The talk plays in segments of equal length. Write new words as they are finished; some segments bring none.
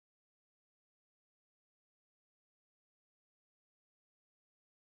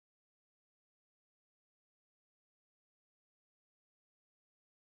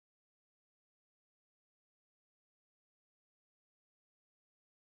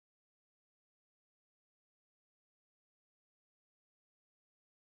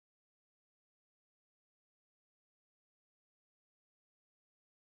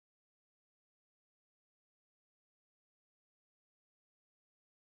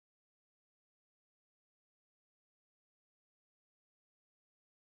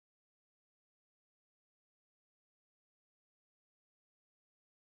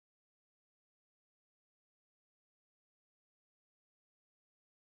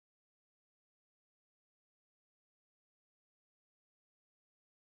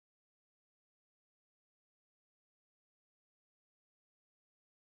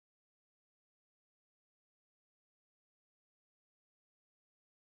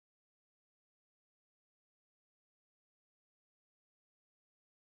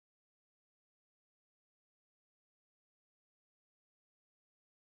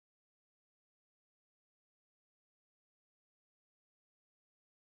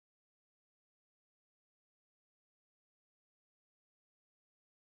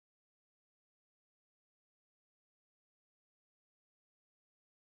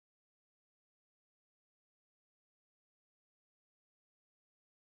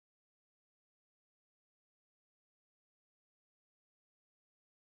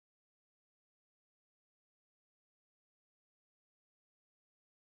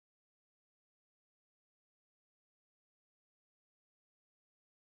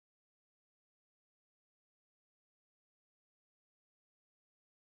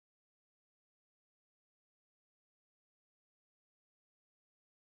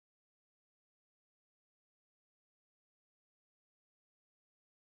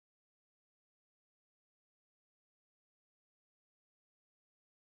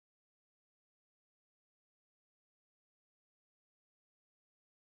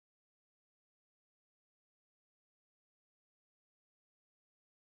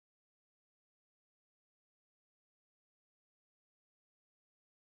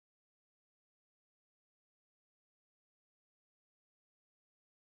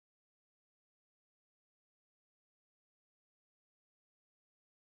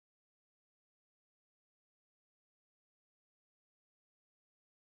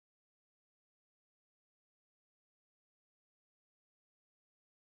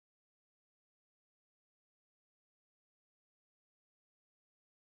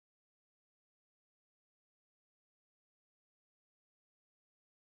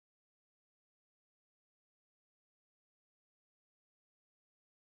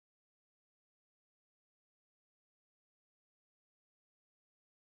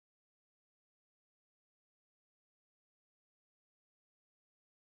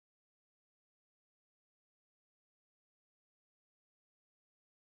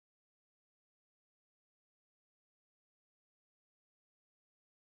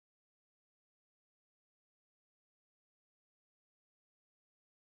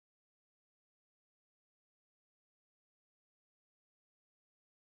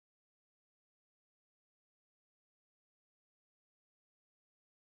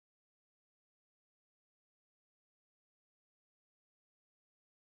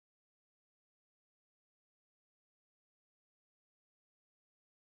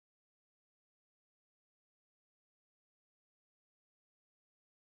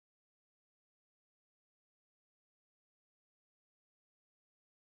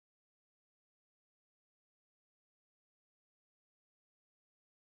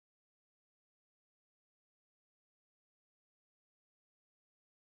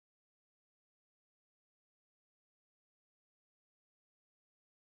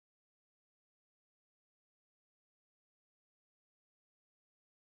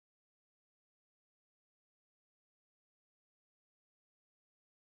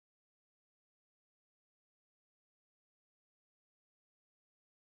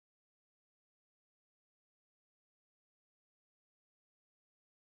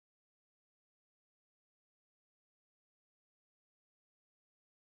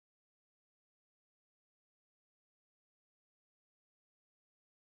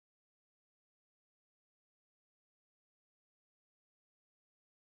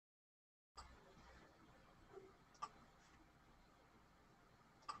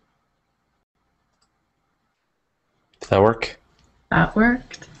That work? That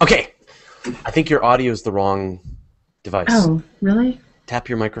worked. Okay. I think your audio is the wrong device. Oh, really? Tap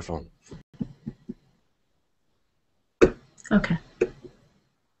your microphone. Okay.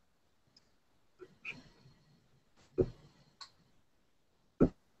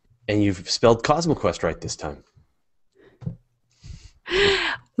 And you've spelled CosmoQuest right this time.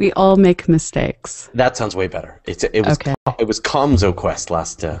 We all make mistakes. That sounds way better. It was ComzoQuest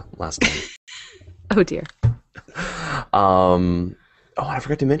last time. Oh dear. Oh, I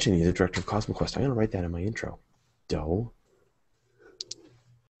forgot to mention you're the director of CosmoQuest. I'm going to write that in my intro. Doe.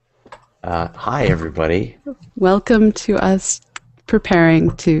 Hi, everybody. Welcome to us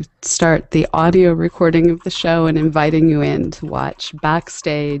preparing to start the audio recording of the show and inviting you in to watch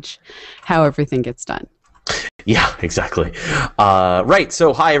backstage how everything gets done. Yeah, exactly. Right,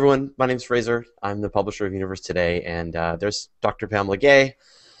 so hi, everyone. My name's Fraser. I'm the publisher of Universe Today, and there's Dr. Pamela Gay,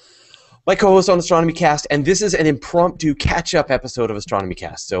 my co-host on Astronomy Cast, and this is an impromptu catch-up episode of Astronomy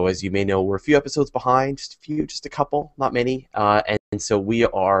Cast. So as you may know, we're a few episodes behind, just a couple, not many, and so we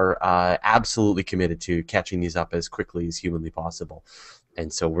are absolutely committed to catching these up as quickly as humanly possible.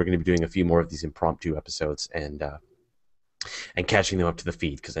 And so we're going to be doing a few more of these impromptu episodes and catching them up to the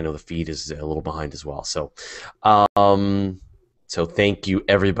feed, because I know the feed is a little behind as well. So so thank you,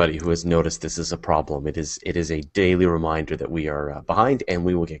 everybody who has noticed this is a problem. It is a daily reminder that we are behind, and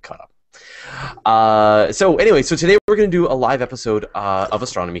we will get caught up. So anyway, so today we're going to do a live episode of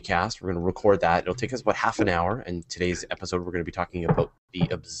Astronomy Cast. We're going to record that. It'll take us about half an hour, and today's episode we're going to be talking about the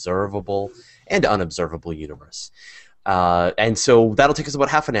observable and unobservable universe. And so that'll take us about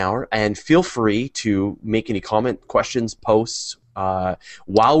half an hour, and feel free to make any comment, questions, posts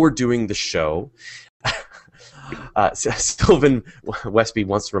while we're doing the show. Sylvan Westby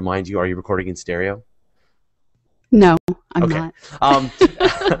wants to remind you, are you recording in stereo? No, I'm not.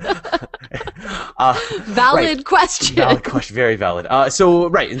 Valid question. Valid question, very valid.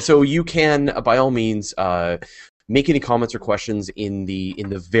 And so you can, by all means, make any comments or questions in the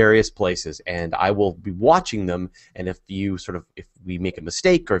various places, and I will be watching them. And if we make a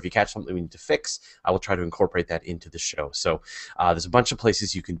mistake or if you catch something we need to fix, I will try to incorporate that into the show. So there's a bunch of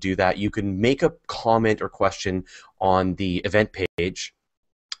places you can do that. You can make a comment or question on the event page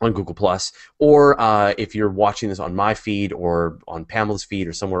on Google+, or if you're watching this on my feed or on Pamela's feed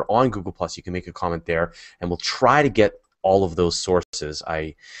or somewhere on Google+, you can make a comment there, and we'll try to get all of those sources.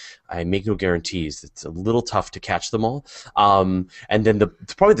 I make no guarantees. It's a little tough to catch them all. And then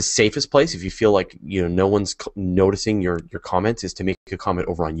probably the safest place, if you feel like no one's noticing your comments, is to make a comment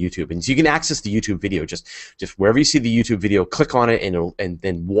over on YouTube. And so you can access the YouTube video. Just wherever you see the YouTube video, click on it and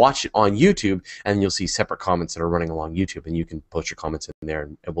then watch it on YouTube, and you'll see separate comments that are running along YouTube, and you can post your comments in there,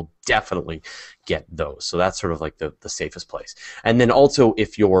 and we'll definitely get those. So that's sort of like the safest place. And then also,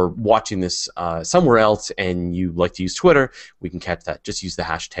 if you're watching this somewhere else and you like to use Twitter, we can catch that. Just use the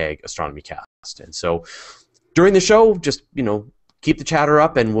hashtag AstronomyCast. And so during the show, just keep the chatter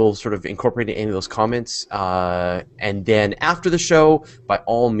up, and we'll sort of incorporate any of those comments. And then after the show, by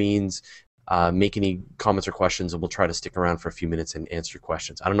all means, make any comments or questions, and we'll try to stick around for a few minutes and answer your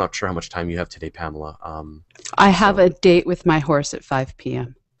questions. I'm not sure how much time you have today, Pamela. I have a date with my horse at 5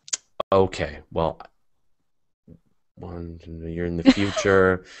 p.m. Okay, well, you're in the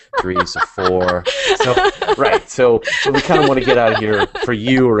future. 3, so 4. So we kind of want to get out of here for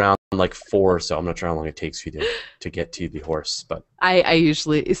you around like 4. So I'm not sure how long it takes for you to get to the horse, but I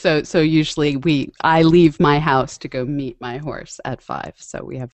usually I leave my house to go meet my horse at 5. So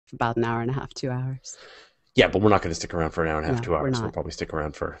we have about an hour and a half, 2 hours. Yeah, but we're not going to stick around for an hour and a half, 2 hours. We'll probably stick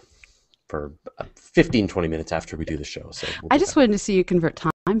around for 15, 20 minutes after we do the show. So I just wanted to see you convert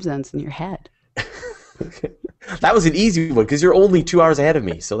time zones in your head. That was an easy one because you're only 2 hours ahead of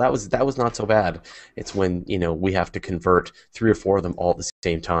me, so that was not so bad. It's when we have to convert 3 or 4 of them all at the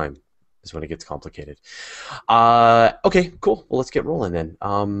same time is when it gets complicated. Okay, cool. Well, let's get rolling then.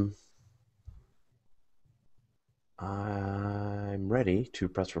 I'm ready to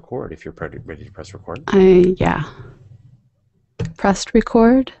press record. If you're ready to press record. Yeah. Pressed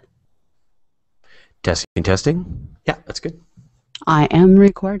record. Testing. Yeah, that's good. I am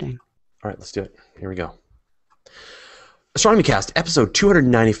recording. All right, let's do it. Here we go. Astronomy Cast, episode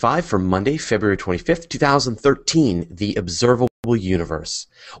 295 for Monday, February 25th, 2013, The Observable Universe.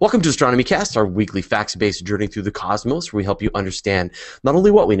 Welcome to Astronomy Cast, our weekly facts-based journey through the cosmos, where we help you understand not only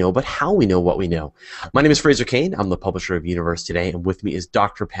what we know, but how we know what we know. My name is Fraser Kane. I'm the publisher of Universe Today, and with me is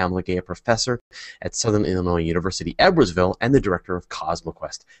Dr. Pamela Gay, a professor at Southern Illinois University, Edwardsville, and the director of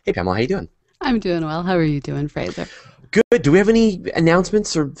CosmoQuest. Hey, Pamela, how you doing? I'm doing well. How are you doing, Fraser? Good. Do we have any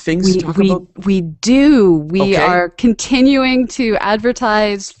announcements or things to talk about? We do. We Okay. are continuing to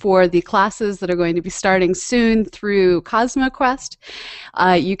advertise for the classes that are going to be starting soon through CosmoQuest.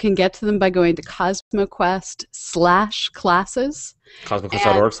 You can get to them by going to CosmoQuest/classes.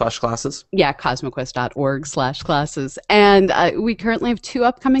 Cosmoquest.org/classes? Yeah, cosmoquest.org/classes. And we currently have 2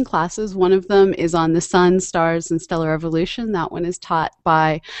 upcoming classes. One of them is on the sun, stars, and stellar evolution. That one is taught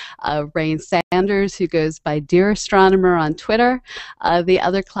by Rain Sanders, who goes by Dear Astronomer on Twitter. The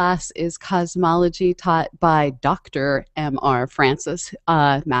other class is cosmology, taught by Dr. M.R. Francis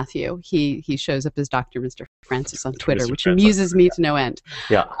Matthew. He shows up as Dr. Mr. Francis on Twitter, which amuses me to no end.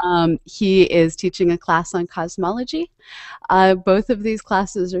 Yeah. He is teaching a class on cosmology. Both of these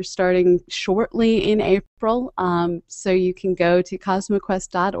classes are starting shortly in April, so you can go to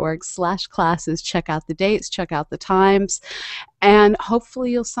cosmoquest.org/classes, check out the dates, check out the times, and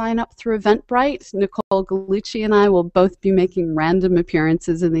hopefully you'll sign up through Eventbrite. Nicole Gallucci and I will both be making random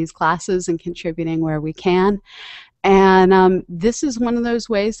appearances in these classes and contributing where we can. And this is one of those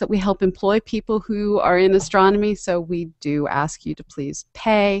ways that we help employ people who are in astronomy, so we do ask you to please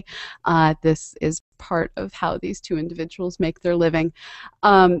pay. This is part of how these 2 individuals make their living.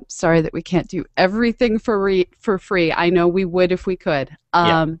 Sorry that we can't do everything for free. I know we would if we could.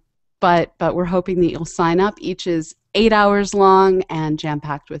 But we're hoping that you'll sign up. Each is 8 hours long and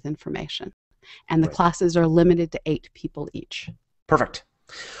jam-packed with information. And the classes are limited to 8 people each. Perfect.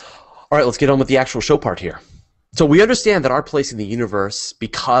 All right, let's get on with the actual show part here. So we understand that our place in the universe,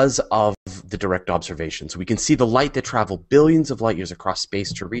 because of the direct observations, we can see the light that traveled billions of light years across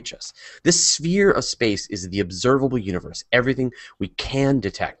space to reach us. This sphere of space is the observable universe, everything we can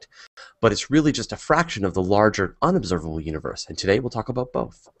detect. But it's really just a fraction of the larger unobservable universe, and today we'll talk about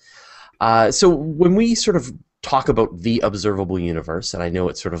both. So when we sort of talk about the observable universe, and I know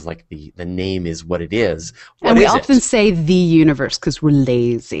it's sort of like the name is what it is. And we often say the universe because we're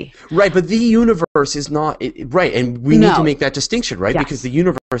lazy. Right, but the universe is not, right, and we need to make that distinction, right? Yes. Because the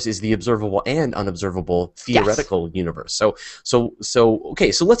universe is the observable and unobservable theoretical universe. So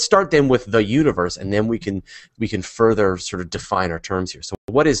okay, so let's start then with the universe, and then we can further sort of define our terms here. So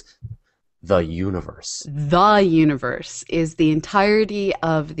what is the universe? The universe is the entirety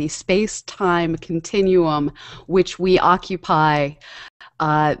of the space-time continuum which we occupy,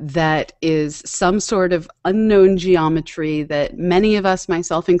 that is some sort of unknown geometry that many of us,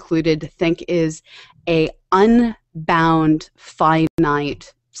 myself included, think is a unbound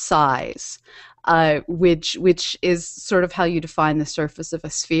finite size. Which is sort of how you define the surface of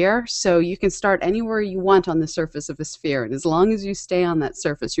a sphere. So you can start anywhere you want on the surface of a sphere, and as long as you stay on that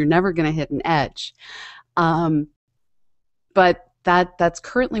surface, you're never going to hit an edge. But that's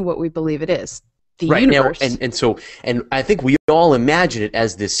currently what we believe it is. The universe. Now, and I think we all imagine it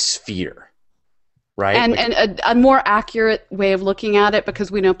as this sphere, right? And a more accurate way of looking at it,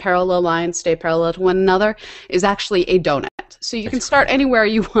 because we know parallel lines stay parallel to one another, is actually a donut. So you can start anywhere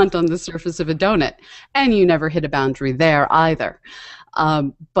you want on the surface of a donut, and you never hit a boundary there either.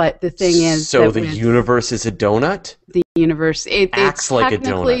 But the thing is, so the universe is a donut? The universe acts like a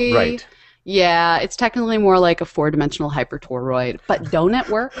donut, right? Yeah, it's technically more like a 4-dimensional hypertoroid, but donut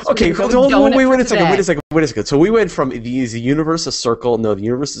works. Okay, wait a second. So we went from, is the universe a circle? No, the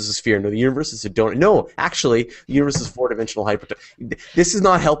universe is a sphere. No, the universe is a donut. No, actually, the universe is 4-dimensional hypertoroid. This is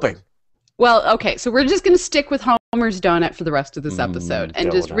not helping. Well, okay, so we're just going to stick with Homer's donut for the rest of this episode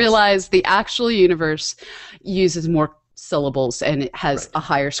and just realize the actual universe uses more syllables and it has a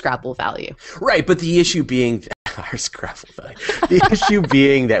higher Scrabble value. Right, but the issue being higher Scrabble value. The issue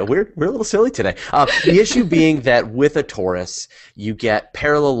being that we're a little silly today. The issue being that with a torus, you get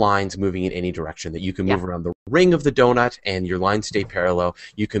parallel lines moving in any direction. That you can move around the ring of the donut and your lines stay parallel.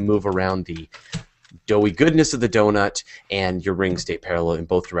 You can move around the doughy goodness of the donut, and your rings stay parallel in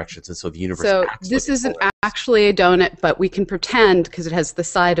both directions, and so the universe. So this isn't actually a donut, but we can pretend because it has the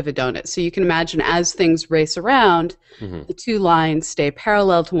side of a donut. So you can imagine as things race around, the 2 lines stay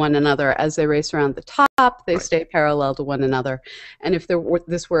parallel to one another. As they race around the top, they stay parallel to one another. And if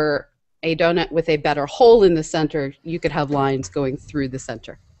this were a donut with a better hole in the center, you could have lines going through the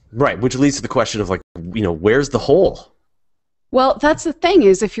center. Right, which leads to the question of, like, where's the hole? Well, that's the thing,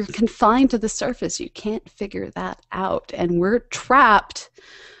 is if you're confined to the surface, you can't figure that out. And we're trapped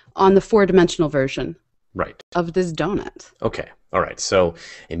on the 4-dimensional version of this donut. Okay. All right. So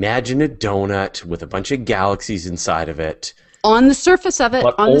imagine a donut with a bunch of galaxies inside of it. On the surface of it.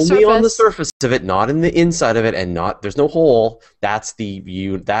 But only on the surface of it, not in the inside of it, and there's no hole. That's the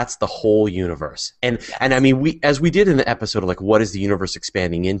whole universe. And I mean, as we did in the episode of, like, what is the universe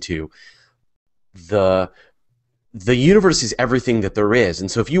expanding into, the universe is everything that there is.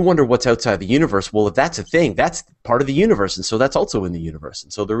 And so if you wonder what's outside the universe, well, if that's a thing, that's part of the universe. And so that's also in the universe.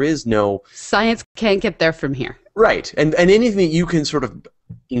 And so there is no... Science can't get there from here. Right. And anything that you can sort of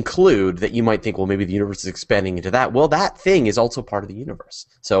include that you might think, well, maybe the universe is expanding into that. Well, that thing is also part of the universe.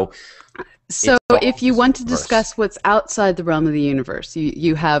 So if you want to discuss what's outside the realm of the universe,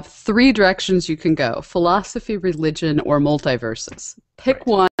 you have three directions you can go: philosophy, religion, or multiverses. Pick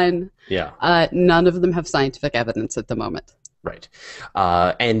one. Yeah. None of them have scientific evidence at the moment. Right.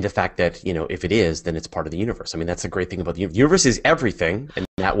 And the fact that, if it is, then it's part of the universe. I mean, that's the great thing about the universe. The universe is everything, and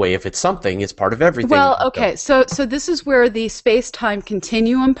that way, if it's something, it's part of everything. Well, okay, so this is where the space-time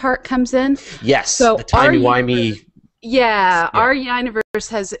continuum part comes in. Yes, so the timey-wimey. Yeah, our universe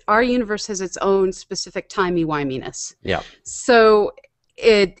has its own specific timey-wiminess. Yeah. So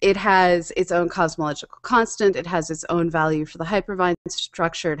it has its own cosmological constant. It has its own value for the hypervine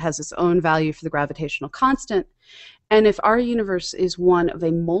structure. It has its own value for the gravitational constant. And if our universe is one of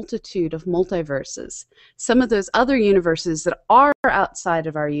a multitude of multiverses, some of those other universes that are outside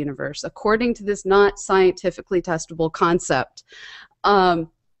of our universe, according to this not scientifically testable concept,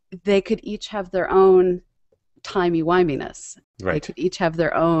 they could each have their own timey-wiminess. Right. They could each have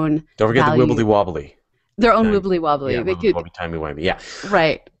their own Don't forget value. the wibbly-wobbly. Their own wibbly-wobbly. Yeah, they could, timey-wimey, yeah.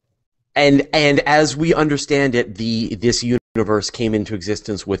 Right. And as we understand it, this universe came into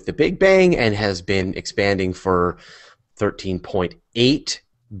existence with the Big Bang and has been expanding for 13.8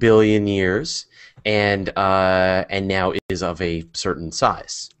 billion years, and now is of a certain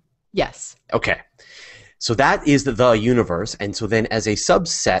size. Yes. Okay. So that is the universe, and so then as a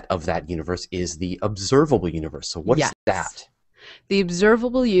subset of that universe is the observable universe. So what is that? The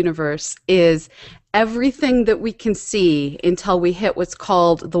observable universe is everything that we can see until we hit what's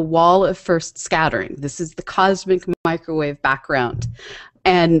called the wall of first scattering. This is the cosmic microwave background.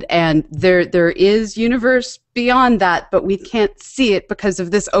 And there is universe beyond that, but we can't see it because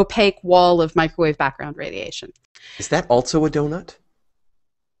of this opaque wall of microwave background radiation. Is that also a donut?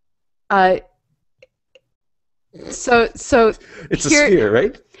 So it's a sphere,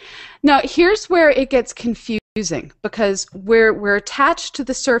 right? Now, here's where it gets confusing, because we're attached to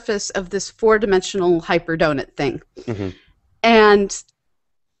the surface of this four-dimensional hyperdonut thing. Mm-hmm. And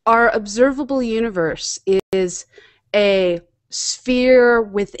our observable universe is a sphere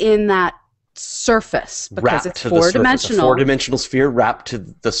within that surface, because it's four-dimensional. A four-dimensional sphere wrapped to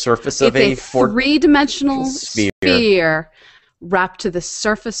the surface of a three-dimensional sphere wrapped to the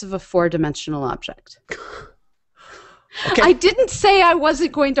surface of a four-dimensional object. Okay. I didn't say I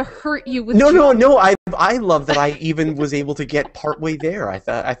wasn't going to hurt you with No. I love that I even was able to get partway there.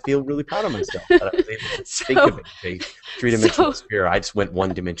 I feel really proud of myself that I was able to think of it a three-dimensional sphere. I just went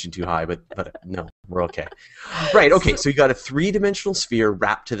one dimension too high, but no, we're okay. Right. Okay. So you got a three-dimensional sphere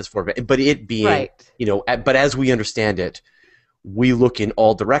wrapped to this four, but it being right. But as we understand it, we look in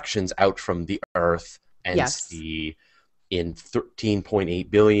all directions out from the Earth and see in 13.8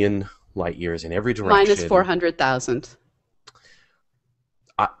 billion light years in every direction. Minus 400,000.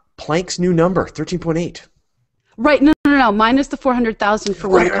 Planck's new number, 13.8. Right, no. Minus the 400,000 for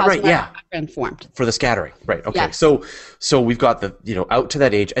when the cosmic background formed. For the scattering, right? Okay, yes. So we've got the out to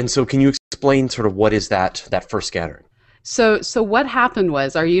that age, and so can you explain sort of what is that first scattering? So what happened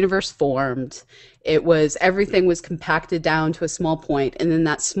was our universe formed. Everything was compacted down to a small point, and then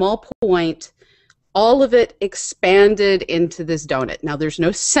that small point, all of it expanded into this donut. Now there's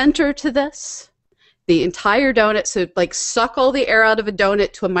no center to this. The entire donut, so like suck all the air out of a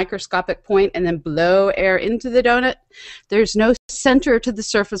donut to a microscopic point and then blow air into the donut. There's no center to the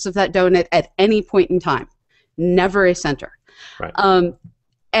surface of that donut at any point in time. Never a center. Right.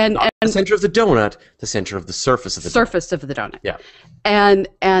 And the center of the donut, the center of the surface of the surface of the donut. Yeah. And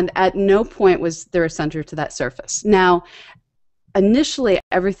at no point was there a center to that surface. Now, initially,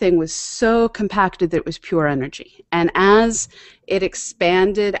 everything was so compacted that it was pure energy. And as it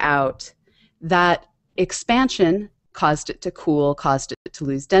expanded out, that expansion caused it to cool, caused it to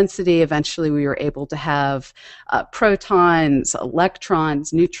lose density. Eventually, we were able to have protons,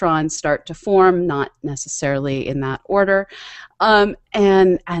 electrons, neutrons start to form, not necessarily in that order. And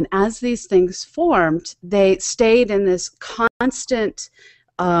as these things formed, they stayed in this constant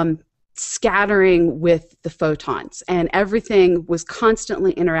scattering with the photons, and everything was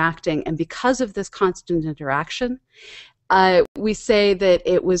constantly interacting. And because of this constant interaction, we say that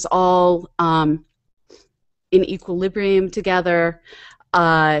it was all in equilibrium together.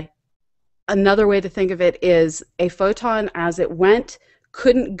 Another way to think of it is a photon, as it went,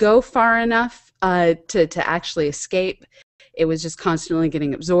 couldn't go far enough to actually escape. It was just constantly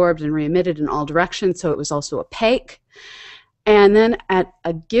getting absorbed and re-emitted in all directions, so it was also opaque. And then at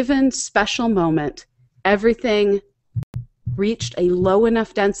a given special moment, everything reached a low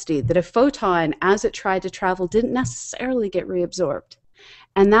enough density that a photon, as it tried to travel, didn't necessarily get reabsorbed.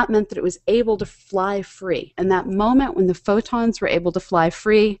 And that meant that it was able to fly free. And that moment when the photons were able to fly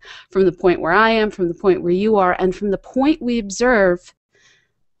free from the point where I am, from the point where you are, and from the point we observe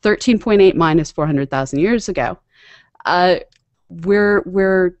 13.8 minus 400,000 years ago,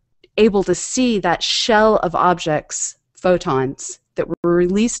 we're able to see that shell of objects, photons, that were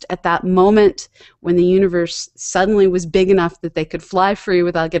released at that moment when the universe suddenly was big enough that they could fly free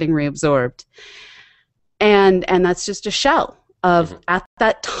without getting reabsorbed. And that's just a shell of, at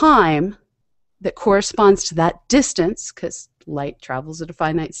that time, that corresponds to that distance, because light travels at a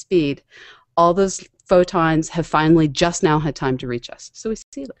finite speed, all those photons have finally just now had time to reach us. So we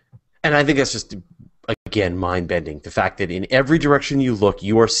see them. And I think that's just, again, mind-bending. The fact that in every direction you look,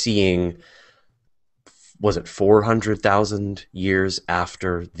 you are seeing, was it 400,000 years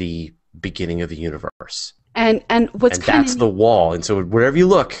after the beginning of the universe? And what's and that's the wall. And so wherever you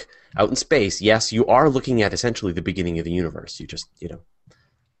look out in space, yes, you are looking at essentially the beginning of the universe. You just, you know.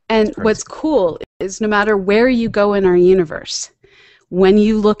 And what's cool is no matter where you go in our universe, when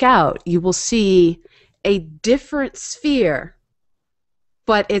you look out, you will see a different sphere,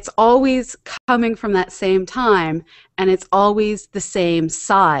 but it's always coming from that same time, and it's always the same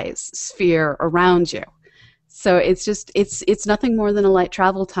size sphere around you. So it's just, it's nothing more than a light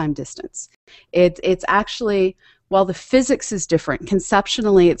travel time distance. It's actually, while the physics is different,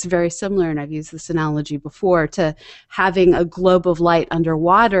 conceptually it's very similar, and I've used this analogy before, to having a globe of light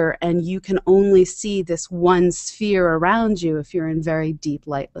underwater, and you can only see this one sphere around you if you're in very deep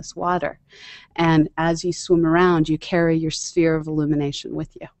lightless water. And as you swim around, you carry your sphere of illumination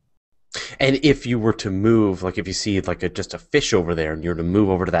with you. And if you were to move, like if you see like just a fish over there and you're to move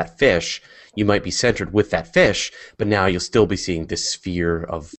over to that fish, you might be centered with that fish, but now you'll still be seeing this sphere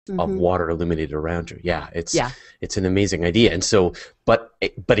of water illuminated around you. Yeah, it's an amazing idea. And so, but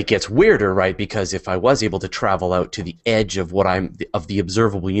it gets weirder, right? Because if I was able to travel out to the edge of of the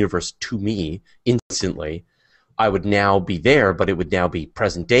observable universe to me instantly, I would now be there, but it would now be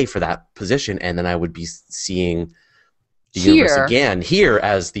present day for that position, and then I would be seeing the universe again here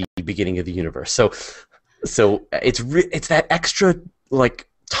as the beginning of the universe. So it's that extra like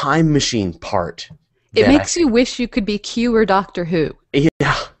time machine part. It makes you wish you could be Q or Doctor Who.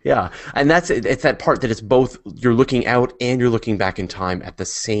 Yeah, and it's that part that it's both you're looking out and you're looking back in time at the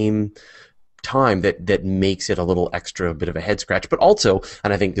same time that makes it a little extra bit of a head scratch. But also,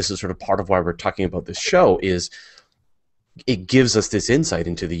 and I think this is sort of part of why we're talking about this show, is it gives us this insight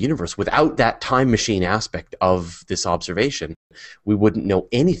into the universe. Without that time machine aspect of this observation, we wouldn't know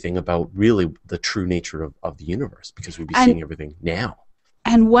anything about really the true nature of the universe, because we'd be seeing everything now.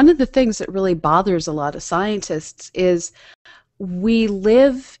 And one of the things that really bothers a lot of scientists is we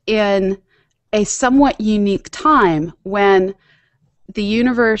live in a somewhat unique time when the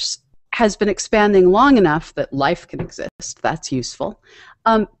universe has been expanding long enough that life can exist. That's useful.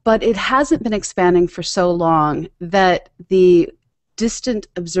 But it hasn't been expanding for so long that the distant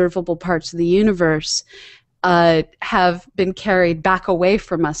observable parts of the universe have been carried back away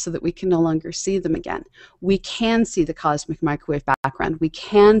from us so that we can no longer see them again. We can see the cosmic microwave background. We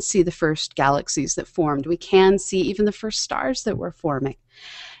can see the first galaxies that formed. We can see even the first stars that were forming.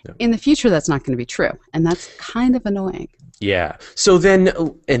 Yeah. In the future, that's not going to be true, and that's kind of annoying. Yeah. So then,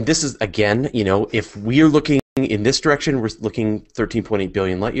 and this is, again, you know, if we're looking in this direction, we're looking 13.8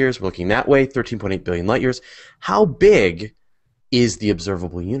 billion light years. We're looking that way, 13.8 billion light years. How big is the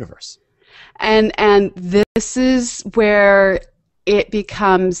observable universe? And this is where it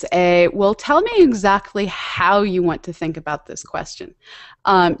becomes well, tell me exactly how you want to think about this question.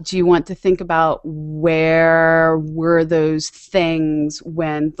 Do you want to think about where were those things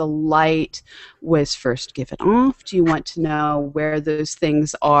when the light was first given off? Do you want to know where those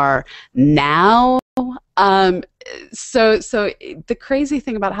things are now? So the crazy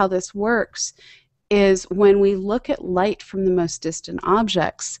thing about how this works is when we look at light from the most distant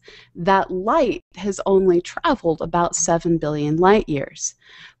objects, that light has only traveled about 7 billion light years.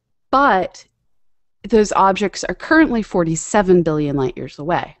 But those objects are currently 47 billion light years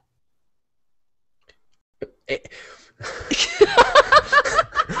away.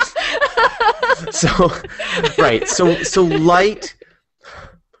 So light...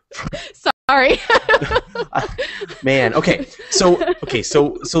 Sorry. Man, okay. So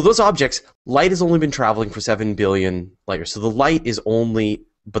those objects, light has only been traveling for 7 billion light years. So the light is only,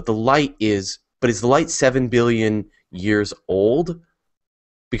 is the light 7 billion years old?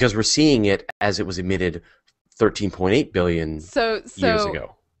 Because we're seeing it as it was emitted 13.8 billion years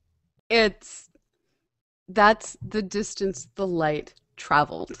ago. That's the distance the light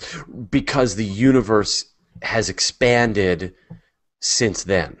traveled? Because the universe has expanded since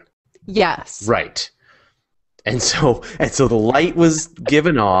then. Yes. Right. And so the light was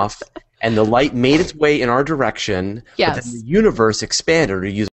given off, and the light made its way in our direction. Yes. But then the universe expanded. Or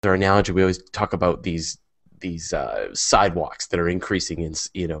to use our analogy, we always talk about these sidewalks that are increasing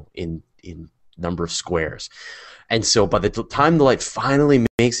in number of squares. And so by the time the light finally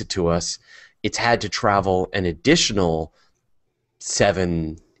makes it to us, it's had to travel an additional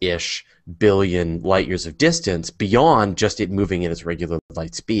 7-ish billion light years of distance beyond just it moving at its regular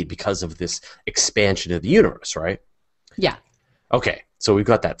light speed because of this expansion of the universe, right? Yeah. Okay, so we've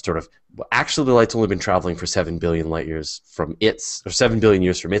got that sort of. Actually, the light's only been traveling for 7 billion light years from its, or 7 billion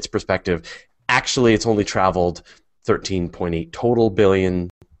years from its perspective. Actually, it's only traveled 13.8 total billion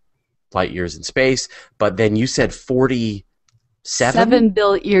light years in space. But then you said 47?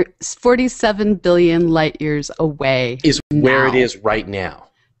 47 billion light years away Is where it now. is right now.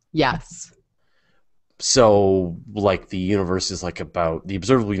 Yes. So, like, the universe is like about, the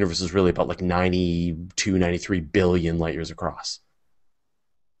observable universe is really about like 92, 93 billion light years across.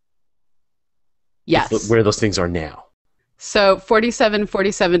 Yes. Where those things are now. So 47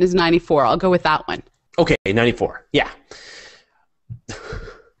 is 94. I'll go with that one. Okay, 94. Yeah.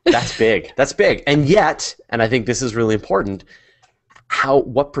 That's big. That's big. And yet, and I think this is really important,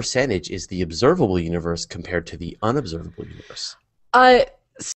 what percentage is the observable universe compared to the unobservable universe?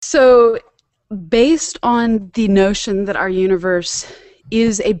 So based on the notion that our universe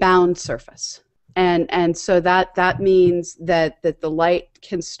is a bound surface, and so that means that the light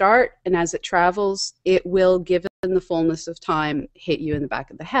can start, and as it travels, it will, given the fullness of time, hit you in the back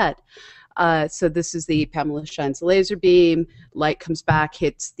of the head. So this is the Pamela shines a laser beam, light comes back,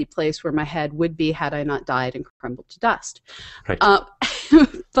 hits the place where my head would be had I not died and crumbled to dust. Right.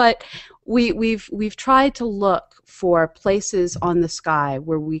 But we've tried to look for places on the sky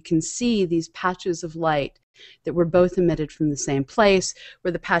where we can see these patches of light that were both emitted from the same place,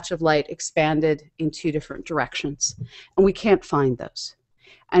 where the patch of light expanded in two different directions. And we can't find those.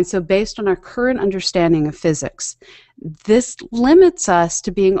 And so based on our current understanding of physics, this limits us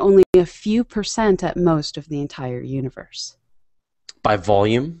to being only a few % at most of the entire universe. By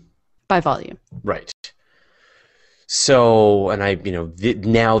volume? By volume. Right. So, and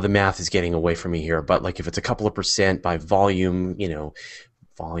now the math is getting away from me here, but like if it's a couple of % by volume,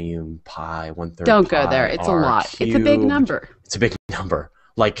 volume pi, 1/3 Don't pi, go there. It's R a lot. cubed. It's a big number. It's a big number.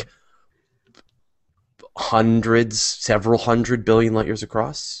 Like several hundred billion light years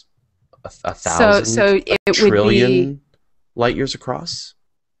across? A thousand? So it trillion would be light years across?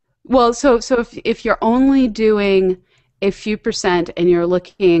 Well, so if you're only doing a few % and you're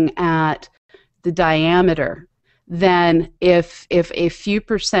looking at the diameter, then if a few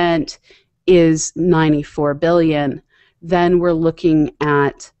 % is 94 billion, then we're looking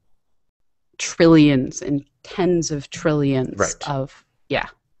at trillions and tens of trillions of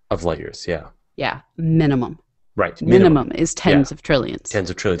light years, minimum. Right. Minimum is tens of trillions. Tens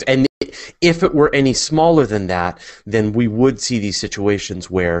of trillions. And if it were any smaller than that, then we would see these situations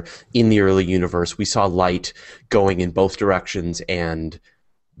where in the early universe we saw light going in both directions and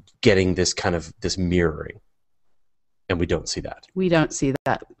getting this mirroring. And we don't see that. We don't see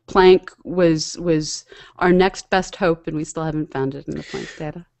that. Planck was our next best hope, and we still haven't found it in the Planck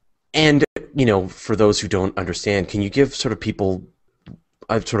data. And, for those who don't understand, can you give sort of people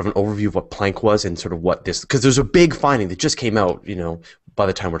sort of an overview of what Planck was and sort of what this, because there's a big finding that just came out, by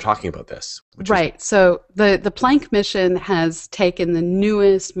the time we're talking about this. Right. So the Planck mission has taken the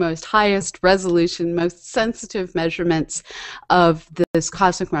newest, most highest resolution, most sensitive measurements of this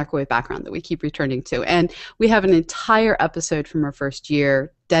cosmic microwave background that we keep returning to. And we have an entire episode from our first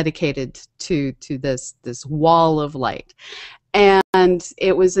year dedicated to this wall of light. And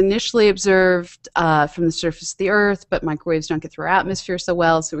it was initially observed from the surface of the Earth, but microwaves don't get through our atmosphere so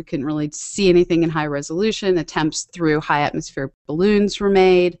well, so we couldn't really see anything in high resolution. Attempts through high atmosphere balloons were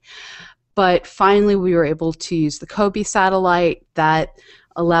made. But finally, we were able to use the COBE satellite that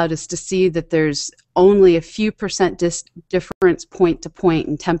allowed us to see that there's only a few % difference point to point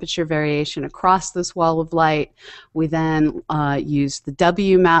in temperature variation across this wall of light. We then used the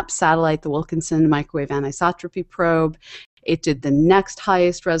WMAP satellite, the Wilkinson Microwave Anisotropy Probe. It did the next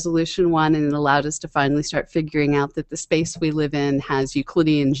highest resolution one, and it allowed us to finally start figuring out that the space we live in has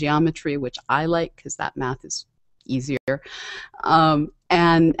Euclidean geometry, which I like because that math is easier. And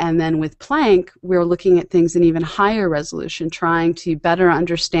then with Planck, we're looking at things in even higher resolution, trying to better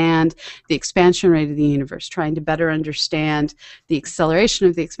understand the expansion rate of the universe, trying to better understand the acceleration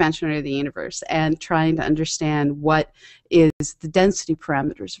of the expansion rate of the universe, and trying to understand what is the density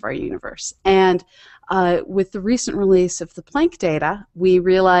parameters of our universe. And with the recent release of the Planck data, we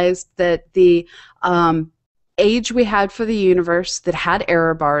realized that the age we had for the universe that had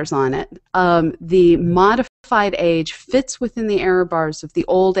error bars on it, the modified age fits within the error bars of the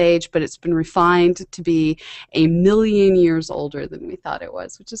old age, but it's been refined to be 1,000,000 years older than we thought it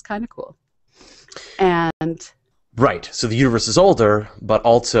was, which is kind of cool. And right, so the universe is older, but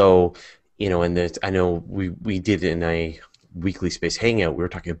also, you know, and I know we did in a weekly space hangout, we were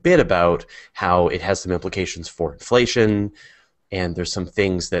talking a bit about how it has some implications for inflation, and there's some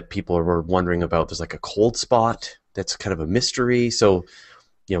things that people are wondering about. There's like a cold spot that's kind of a mystery. So,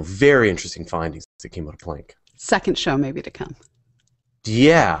 you know, very interesting findings that came out of Planck. Second show maybe to come.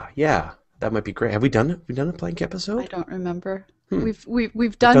 Yeah, that might be great. Have we done a Planck episode? I don't remember.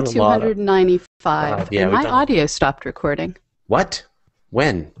 We've done 295, yeah, and my audio stopped recording. What?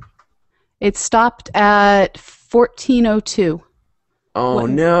 When? It stopped at 14:02. Oh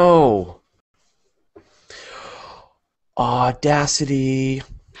no! Audacity.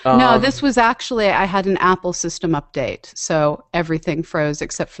 No, this was actually, I had an Apple system update, so everything froze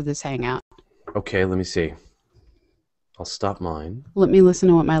except for this Hangout. Okay, let me see. I'll stop mine. Let me listen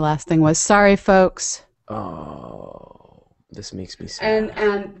to what my last thing was. Sorry, folks. Oh, this makes me sad.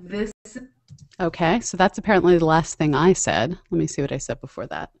 And this... Okay, so that's apparently the last thing I said. Let me see what I said before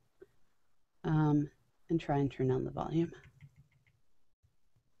that. And try and turn down the volume.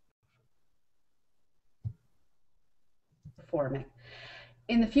 Forming.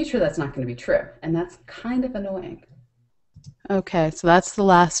 In the future, that's not going to be true, and that's kind of annoying. Okay, so that's the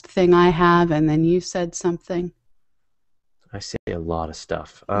last thing I have, and then you said something. I say a lot of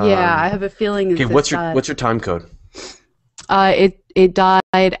stuff. Yeah, I have a feeling. Okay, what's your time code? It died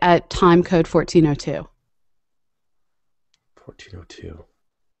at time code 1402. 1402.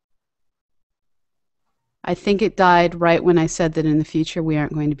 I think it died right when I said that in the future we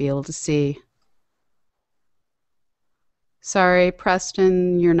aren't going to be able to see. Sorry,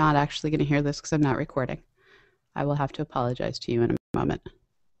 Preston, you're not actually going to hear this because I'm not recording. I will have to apologize to you in a moment.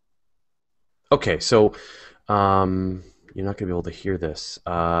 Okay, so you're not going to be able to hear this.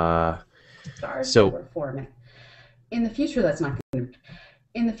 Sorry, so for me. In the future, that's not going to.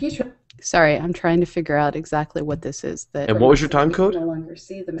 In the future. Sorry, I'm trying to figure out exactly what this is. And what was your time code? No longer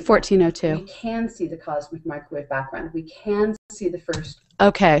see them. 1402. We can see the cosmic microwave background. We can see the first.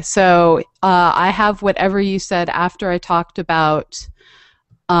 Okay, so I have whatever you said after I talked about.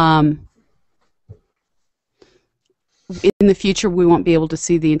 In the future, we won't be able to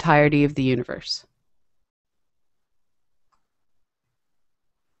see the entirety of the universe.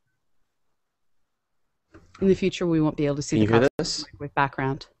 In the future, we won't be able to see the cosmic microwave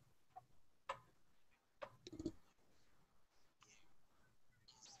background.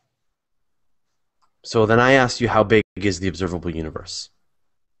 So then I asked you, how big is the observable universe?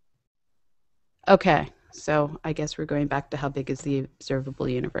 Okay, so I guess we're going back to how big is the observable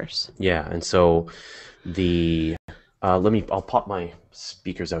universe. Yeah, and so the I'll pop my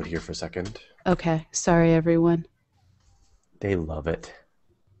speakers out here for a second. Okay, sorry everyone. They love it.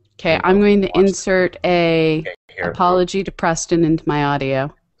 Okay, I'm going to insert a apology to Preston into my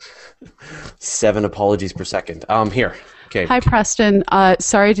audio. 7 apologies per second. Here. Okay. Hi, Preston.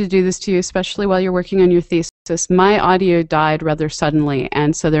 Sorry to do this to you, especially while you're working on your thesis. My audio died rather suddenly,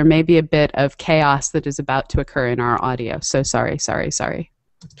 and so there may be a bit of chaos that is about to occur in our audio. So sorry.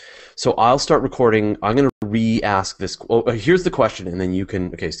 So I'll start recording. I'm going to re-ask this. Oh, here's the question, and then you can...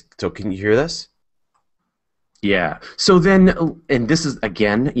 Okay, so can you hear this? Yeah. So then, and this is,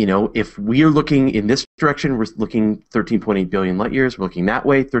 again, you know, if we are looking in this direction, we're looking 13.8 billion light years. We're looking that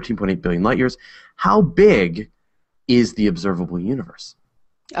way, 13.8 billion light years. How big is the observable universe?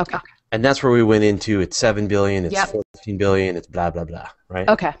 Okay. And that's where we went into, it's 7 billion, it's 14 billion, it's blah, blah, blah, right?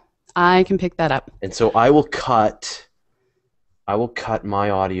 Okay. I can pick that up. And so I will cut my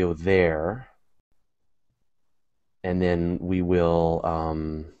audio there, and then we will,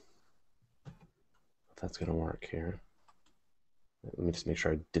 if that's going to work here. Let me just make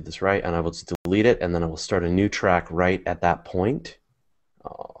sure I did this right, and I will just delete it, and then I will start a new track right at that point.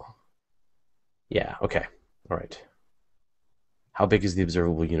 Oh. Yeah, okay. All right. How big is the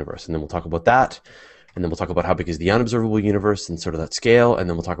observable universe? And then we'll talk about that, and then we'll talk about how big is the unobservable universe and sort of that scale, and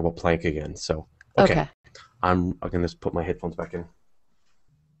then we'll talk about Planck again. So, okay. I'm going to just put my headphones back in.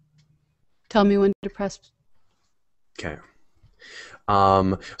 Tell me when to press. Okay.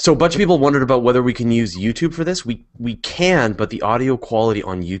 So a bunch of people wondered about whether we can use YouTube for this. We can, but the audio quality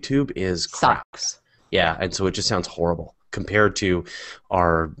on YouTube is crap. Sucks. Yeah, and so it just sounds horrible compared to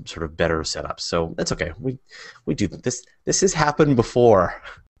our sort of better setup. So that's okay. We do this. This has happened before.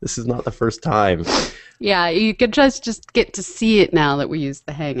 This is not the first time. Yeah, you could just get to see it now that we use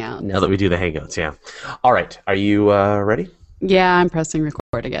the Hangout. Now that we do the Hangouts, yeah. All right, are you ready? Yeah, I'm pressing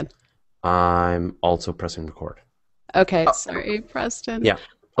record again. I'm also pressing record. Okay, sorry, Preston. Yeah.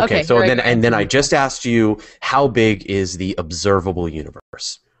 Okay, so here I go. then I just asked you, how big is the observable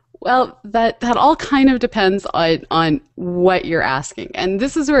universe? Well, that all kind of depends on what you're asking. And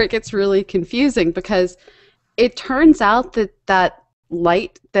this is where it gets really confusing, because it turns out that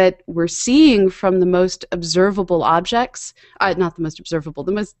light that we're seeing from the most observable objects, not the most observable,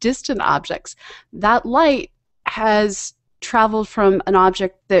 the most distant objects, that light has traveled from an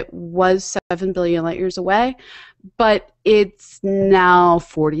object that was 7 billion light years away, but it's now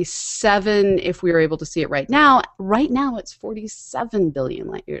 47 if we were able to see it right now. Right now it's 47 billion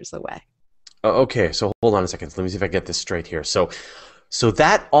light years away. Okay, so hold on a second. Let me see if I get this straight here. So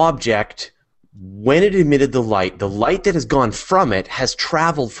that object, when it emitted the light that has gone from it has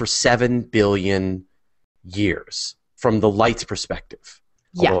traveled for 7 billion years from the light's perspective.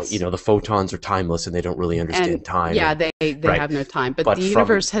 Yes. Although, the photons are timeless and they don't really understand time. Yeah, they right. have no time. But the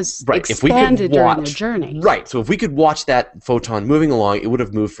universe has right, expanded during their journey. Right. So if we could watch that photon moving along, it would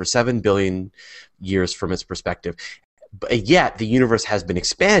have moved for 7 billion years from its perspective. But yet the universe has been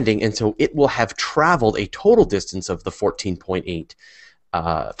expanding, and so it will have traveled a total distance of the 14.8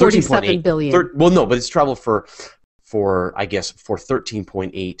 47 billion. Well, no, but it's traveled for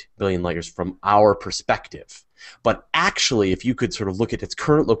 13.8 billion light years from our perspective. But actually, if you could sort of look at its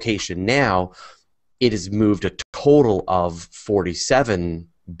current location now, it has moved a total of 47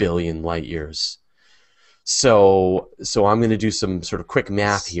 billion light years. So I'm going to do some sort of quick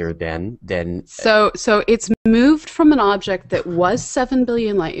math here then. So it's moved from an object that was 7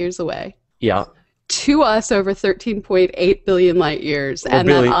 billion light years away. Yeah. To us over 13.8 billion light years, and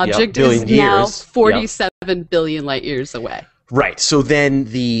that object is now 47 billion light years away. Right. So then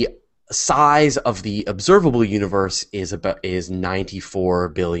the size of the observable universe is 94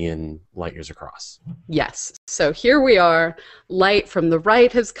 billion light years across. Yes. So here we are. Light from the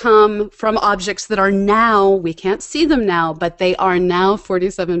right has come from objects that are now, we can't see them now, but they are now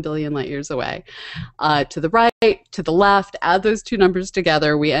 47 billion light years away. To the right, to the left, add those two numbers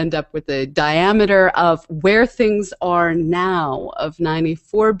together, we end up with a diameter of where things are now of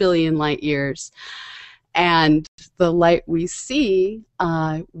 94 billion light years. And the light we see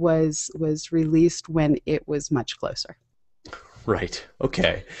was released when it was much closer. Right.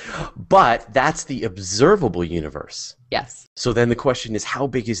 Okay. But that's the observable universe. Yes. So then the question is, how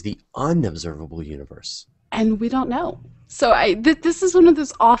big is the unobservable universe? And we don't know. So this is one of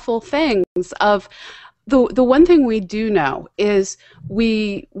those awful things of the one thing we do know is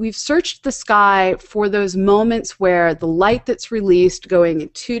we've searched the sky for those moments where the light that's released going in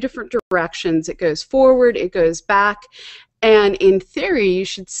two different directions, it goes forward, it goes back, and in theory you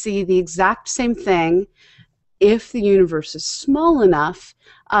should see the exact same thing if the universe is small enough,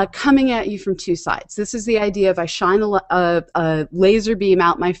 coming at you from two sides. This is the idea of I shine a laser beam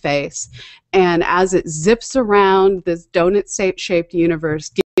out my face, and as it zips around this donut-shaped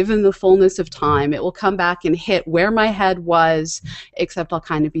universe, given the fullness of time, it will come back and hit where my head was, except I'll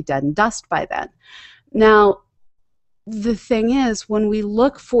kind of be dead and dust by then. Now, the thing is, when we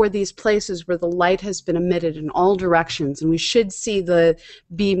look for these places where the light has been emitted in all directions, and we should see the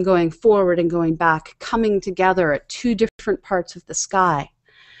beam going forward and going back, coming together at two different parts of the sky,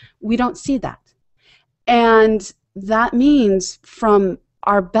 we don't see that. And that means, from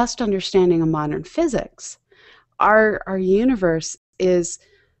our best understanding of modern physics, our universe is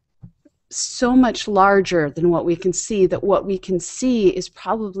so much larger than what we can see that what we can see is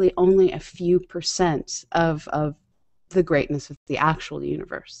probably only a few % of the greatness of the actual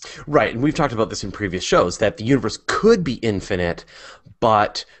universe. Right, and we've talked about this in previous shows, that the universe could be infinite,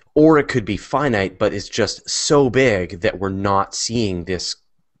 or it could be finite, but it's just so big that we're not seeing this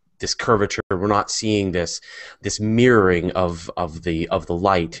curvature, we're not seeing this mirroring of the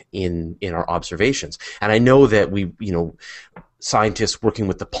light in our observations. And I know that scientists working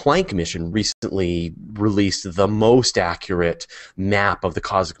with the Planck mission recently released the most accurate map of the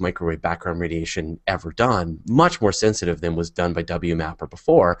cosmic microwave background radiation ever done, much more sensitive than was done by WMAP or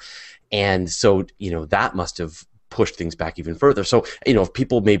before. And so, that must have pushed things back even further. So, if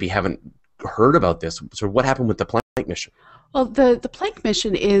people maybe haven't heard about this, so what happened with the Planck mission? Well, the Planck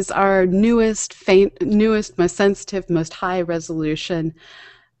mission is our newest, most sensitive, most high resolution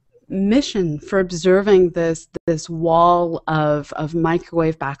mission for observing this wall of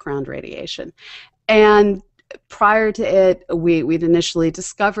microwave background radiation. And prior to it, we'd initially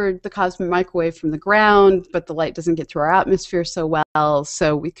discovered the cosmic microwave from the ground, but the light doesn't get through our atmosphere so well,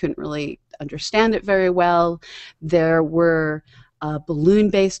 so we couldn't really understand it very well. There were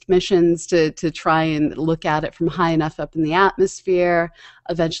balloon-based missions to try and look at it from high enough up in the atmosphere.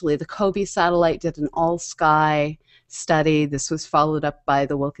 Eventually, the COBE satellite did an all-sky study. This was followed up by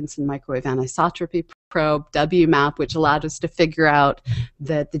the Wilkinson Microwave Anisotropy Probe, WMAP, which allowed us to figure out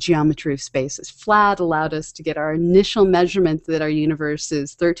that the geometry of space is flat, allowed us to get our initial measurement that our universe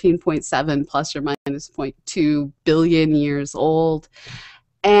is 13.7 plus or minus 0.2 billion years old.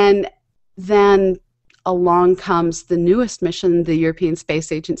 And then along comes the newest mission, the European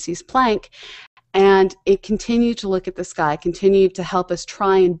Space Agency's Planck, and it continued to look at the sky, continued to help us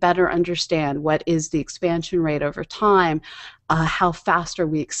try and better understand what is the expansion rate over time, how fast are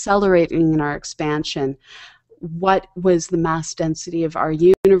we accelerating in our expansion, what was the mass density of our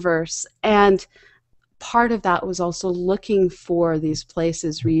universe. And part of that was also looking for these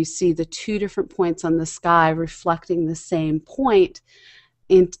places where you see the two different points on the sky reflecting the same point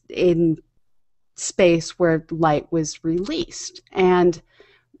in space where light was released. And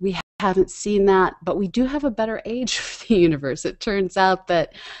we haven't seen that, but we do have a better age for the universe. It turns out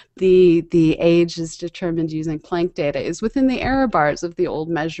that the age is determined using Planck data is within the error bars of the old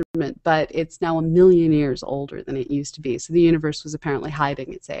measurement, but it's now 1 million years older than it used to be. So the universe was apparently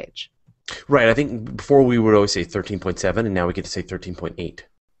hiding its age. Right. I think before we would always say 13.7, and now we get to say 13.8.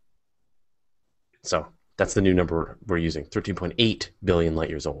 So that's the new number we're using, 13.8 billion light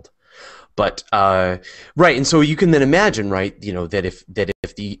years old. But right, and so you can then imagine, right, you know, that if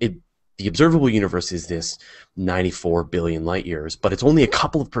the observable universe is this 94 billion light years, but it's only a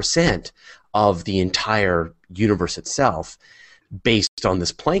couple of % of the entire universe itself, based on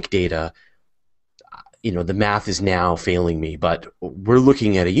this Planck data. You know, the math is now failing me, but we're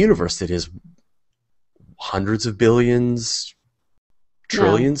looking at a universe that is hundreds of billions,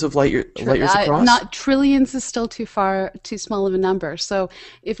 trillions of light years across? Not trillions is still too small of a number. So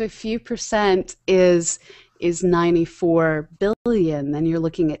if a few % is 94 billion, then you're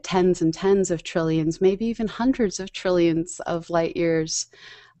looking at tens and tens of trillions, maybe even hundreds of trillions of light years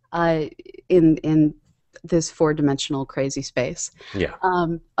in this four-dimensional crazy space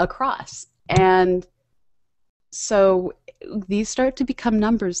across. And so these start to become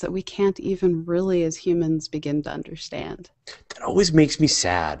numbers that we can't even really, as humans, begin to understand. That always makes me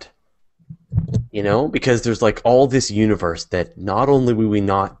sad, you know, because there's like all this universe that not only will we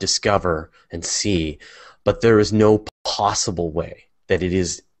not discover and see, but there is no possible way that it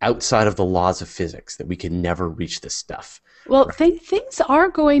is outside of the laws of physics that we can never reach this stuff. Well, things are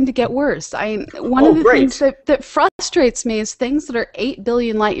going to get worse. One of the things that frustrates me is things that are 8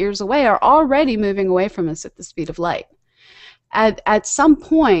 billion light years away are already moving away from us at the speed of light. At some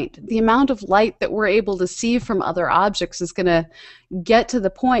point, the amount of light that we're able to see from other objects is going to get to the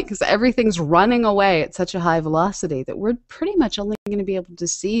point, because everything's running away at such a high velocity, that we're pretty much only going to be able to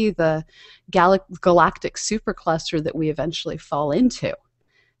see the galactic supercluster that we eventually fall into.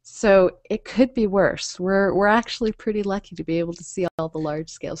 So it could be worse. We're actually pretty lucky to be able to see all the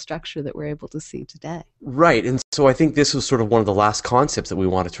large-scale structure that we're able to see today. Right, and so I think this was sort of one of the last concepts that we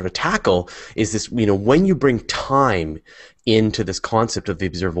want to sort of tackle, is this, you know, when you bring time into this concept of the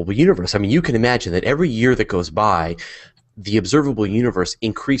observable universe. I mean, you can imagine that every year that goes by, the observable universe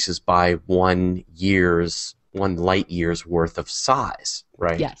increases by 1 light year's worth of size,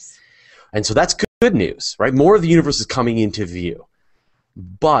 right? Yes. And so that's good news, right? More of the universe is coming into view.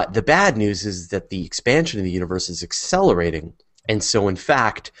 But the bad news is that the expansion of the universe is accelerating, and so in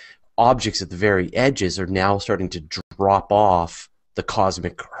fact, objects at the very edges are now starting to drop off the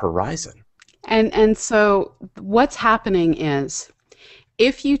cosmic horizon. And so what's happening is,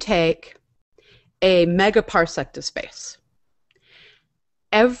 if you take a megaparsec of space,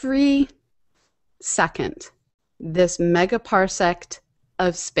 every second this megaparsec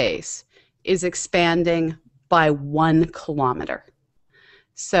of space is expanding by 1 kilometer.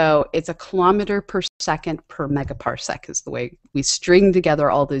 So it's a kilometer per second per megaparsec is the way we string together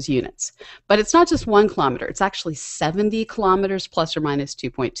all those units. But it's not just 1 kilometer. It's actually 70 kilometers plus or minus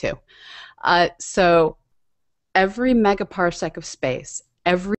 2.2. So every megaparsec of space,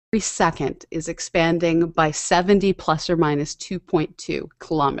 every second is expanding by 70 plus or minus 2.2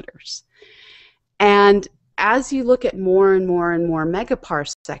 kilometers. And as you look at more and more and more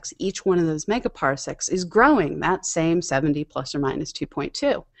megaparsecs, each one of those megaparsecs is growing that same 70 plus or minus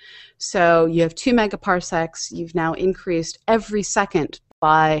 2.2. So you have 2 megaparsecs, you've now increased every second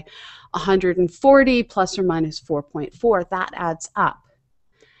by 140 plus or minus 4.4. That adds up.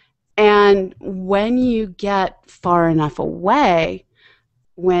 And when you get far enough away,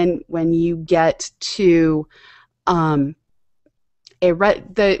 when you get to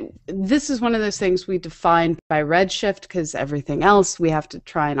this is one of those things we define by redshift, because everything else we have to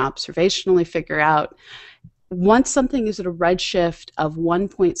try and observationally figure out. once something is at a redshift of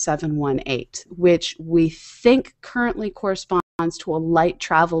 1.718, which we think currently corresponds to a light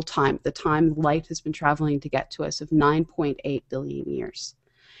travel time, the time light has been traveling to get to us, of 9.8 billion years.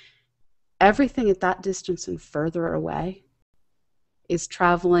 Everything at that distance and further away is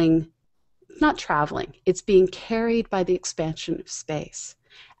it's being carried by the expansion of space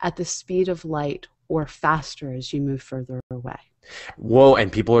at the speed of light or faster as you move further away. Whoa,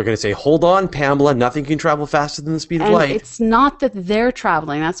 and people are going to say, hold on, Pamela, nothing can travel faster than the speed of And light. it's not that they're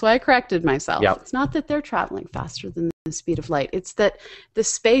traveling. That's why I corrected myself. Yep. It's not that they're traveling faster than the speed of light. It's that the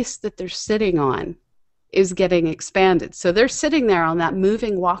space that they're sitting on is getting expanded. So they're sitting there on that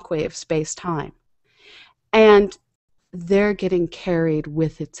moving walkway of space-time. And they're getting carried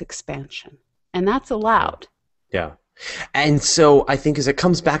with its expansion. And that's allowed. Yeah. And so I think as it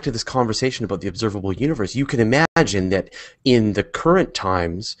comes back to this conversation about the observable universe, you can imagine that in the current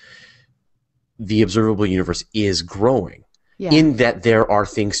times, the observable universe is growing. Yeah. In that there are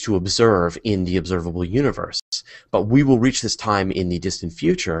things to observe in the observable universe. But we will reach this time in the distant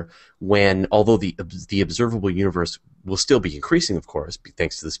future when, although the observable universe will still be increasing, of course,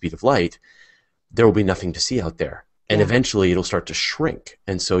 thanks to the speed of light, there will be nothing to see out there. And eventually it'll start to shrink.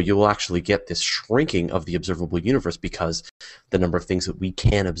 And so you'll actually get this shrinking of the observable universe because the number of things that we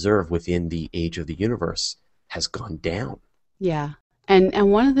can observe within the age of the universe has gone down. Yeah.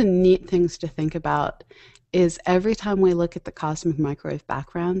 And one of the neat things to think about is every time we look at the cosmic microwave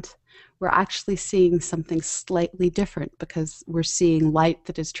background, we're actually seeing something slightly different because we're seeing light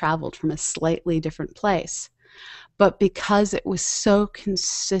that has traveled from a slightly different place. But because it was so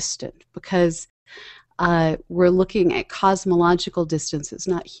consistent, because we're looking at cosmological distances,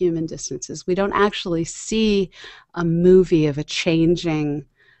 not human distances, we don't actually see a movie of a changing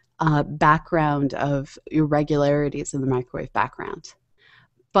background of irregularities in the microwave background.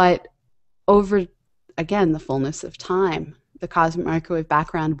 But over, again, the fullness of time, the cosmic microwave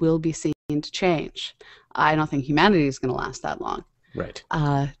background will be seen to change. I don't think humanity is going to last that long. Right.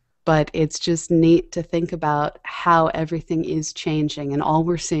 But it's just neat to think about how everything is changing, and all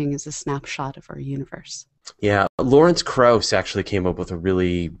we're seeing is a snapshot of our universe. Yeah, Lawrence Krauss actually came up with a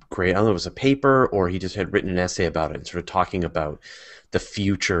really great, I don't know if it was a paper or he just had written an essay about it, sort of talking about the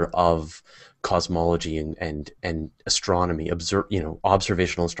future of cosmology and astronomy,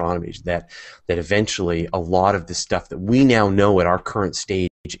 observational astronomy, that eventually a lot of the stuff that we now know at our current stage,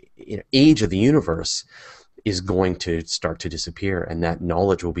 age of the universe, is going to start to disappear, and that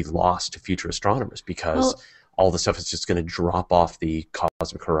knowledge will be lost to future astronomers because all the stuff is just going to drop off the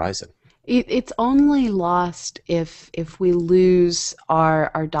cosmic horizon. It's only lost if we lose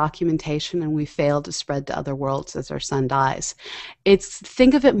our documentation and we fail to spread to other worlds as our sun dies.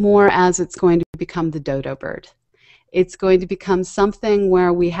 Think of it more as it's going to become the dodo bird. It's going to become something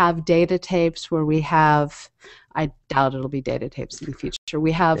where we have data tapes, where we have, I doubt it'll be data tapes in the future,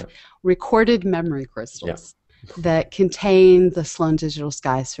 we have recorded memory crystals that contain the Sloan Digital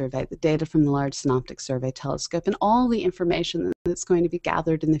Sky Survey, the data from the Large Synoptic Survey Telescope, and all the information that's going to be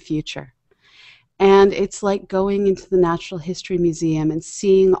gathered in the future. And it's like going into the Natural History Museum and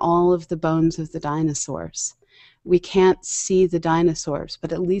seeing all of the bones of the dinosaurs. We can't see the dinosaurs,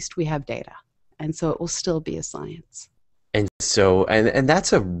 but at least we have data. And so it will still be a science. And so, and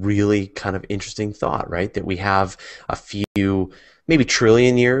that's a really kind of interesting thought, right? That we have a few, maybe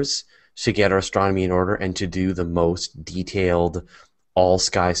trillion years to get our astronomy in order and to do the most detailed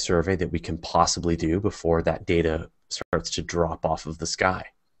all-sky survey that we can possibly do before that data starts to drop off of the sky.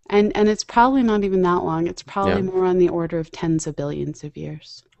 And it's probably not even that long. It's probably more on the order of tens of billions of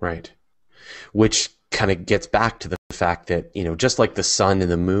years. Right. Which kind of gets back to the fact that, just like the sun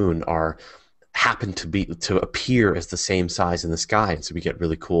and the moon happen to appear as the same size in the sky, and so we get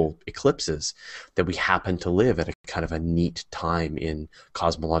really cool eclipses, that we happen to live at a kind of a neat time in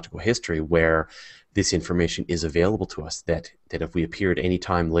cosmological history where this information is available to us, that if we appeared any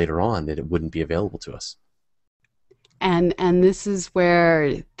time later on, that it wouldn't be available to us. And this is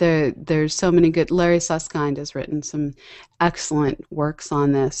where there's so many good, Larry Susskind has written some excellent works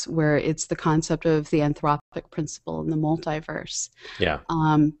on this, where it's the concept of the anthropic principle and the multiverse. Yeah.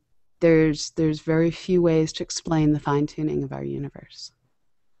 There's very few ways to explain the fine-tuning of our universe.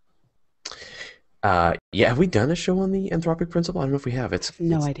 Have we done a show on the anthropic principle? I don't know if we have.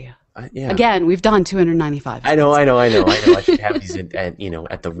 No idea. Yeah. Again, we've done 295. I know. I should have these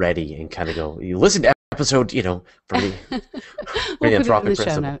at the ready and kind of go, you listen to episode, from the, we'll the put anthropic it in the show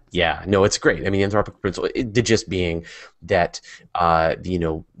principle. notes. Yeah, no, it's great. I mean, the anthropic principle, the gist being that, we're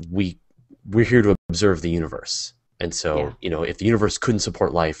here to observe the universe. And so, if the universe couldn't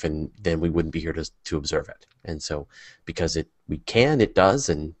support life, and then we wouldn't be here to observe it. And so, because it does,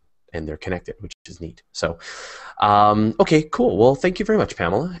 and and they're connected, which is neat. So, okay, cool. Well, thank you very much,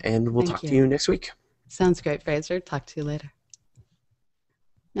 Pamela, and we'll talk to you next week. Sounds great, Fraser. Talk to you later.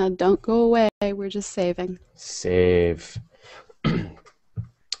 Now, don't go away. We're just saving. Save.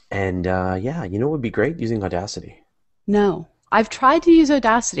 And yeah, you know what would be great? Using Audacity. No. I've tried to use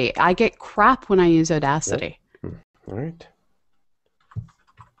Audacity. I get crap when I use Audacity. Yep. All right.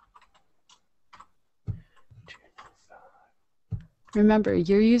 Remember,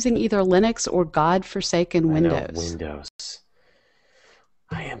 you're using either Linux or godforsaken Windows. Windows.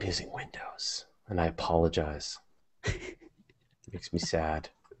 I am using Windows, and I apologize. It makes me sad.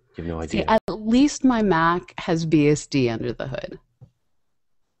 You have no idea. See, at least my Mac has BSD under the hood.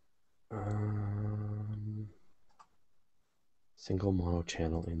 Single mono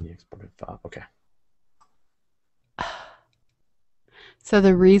channel in the exported file. Okay. So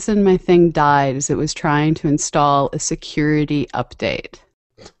the reason my thing died is it was trying to install a security update.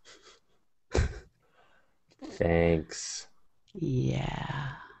 Thanks. Yeah.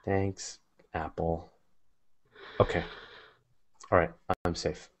 Thanks, Apple. Okay. All right. I'm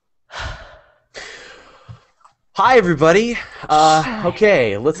safe. Hi, everybody.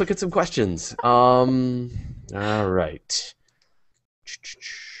 Okay, let's look at some questions. All right.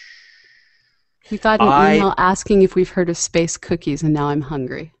 We got an email asking if we've heard of space cookies, and now I'm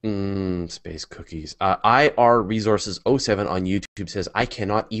hungry. Space cookies. IR Resources 07 on YouTube says, I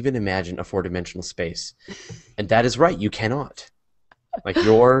cannot even imagine a four-dimensional space. And that is right, you cannot. Like,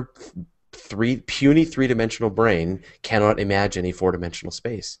 your puny three-dimensional brain cannot imagine a four-dimensional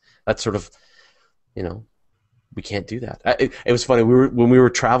space. That's sort of, you know, we can't do that. It was funny, when we were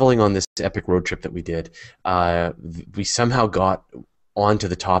traveling on this epic road trip that we did, we somehow got onto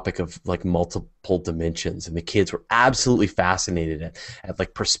the topic of like multiple dimensions, and the kids were absolutely fascinated at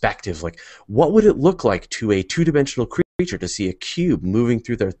like perspective, like what would it look like to a two-dimensional creature to see a cube moving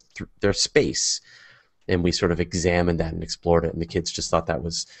through their space. And we sort of examined that and explored it, and the kids just thought that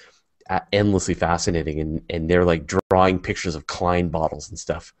was endlessly fascinating, and they're like drawing pictures of Klein bottles and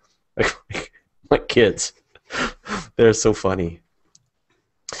stuff. Like kids. They're so funny.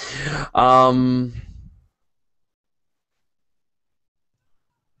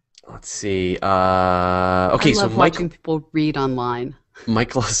 Let's see. Okay, I love so watching people read online.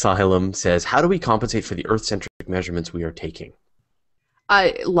 Michael Asylum says, how do we compensate for the Earth-centric measurements we are taking?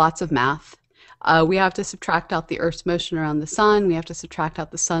 Lots of math. We have to subtract out the Earth's motion around the sun. We have to subtract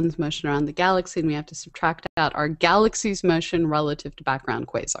out the sun's motion around the galaxy. And we have to subtract out our galaxy's motion relative to background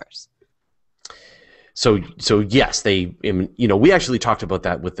quasars. So yes, we actually talked about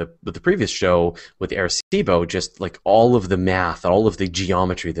that with the previous show with Arecibo, just like all of the math, all of the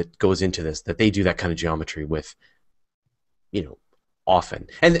geometry that goes into this, that they do that kind of geometry with, often.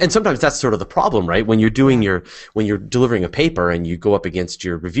 And sometimes that's sort of the problem, right? When you're when you're delivering a paper and you go up against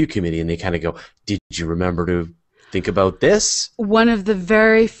your review committee and they kind of go, did you remember to think about this? One of the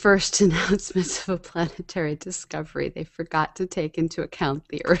very first announcements of a planetary discovery, they forgot to take into account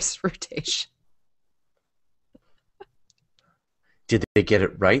the Earth's rotation. Did they get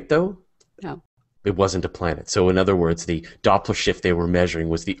it right, though? No. It wasn't a planet. So, in other words, the Doppler shift they were measuring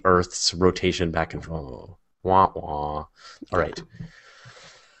was the Earth's rotation back and forth. Oh, wah, wah. All right.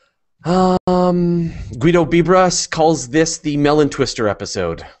 Guido Bibras calls this the Melon Twister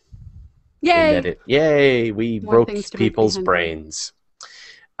episode. Yay! Yay! We broke people's brains.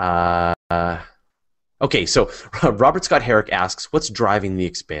 Okay, so Robert Scott Herrick asks, what's driving the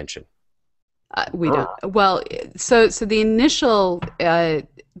expansion? We don't. Well, so the initial,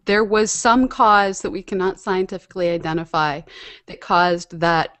 there was some cause that we cannot scientifically identify that caused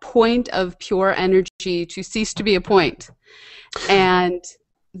that point of pure energy to cease to be a point. And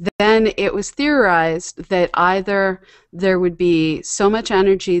then it was theorized that either there would be so much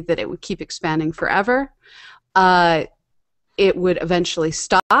energy that it would keep expanding forever, it would eventually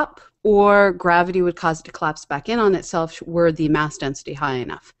stop, or gravity would cause it to collapse back in on itself were the mass density high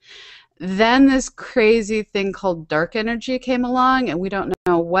enough. Then this crazy thing called dark energy came along, and we don't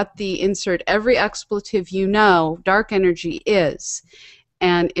know what the insert every expletive dark energy is.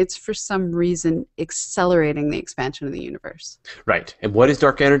 And it's for some reason accelerating the expansion of the universe. Right. And what is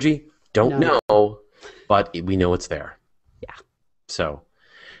dark energy? Don't know, but we know it's there. Yeah. So,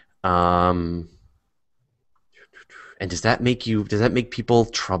 and does that make people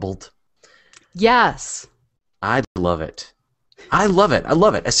troubled? Yes. I love it. I love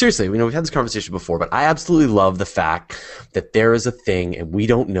it. Seriously, we've had this conversation before, but I absolutely love the fact that there is a thing and we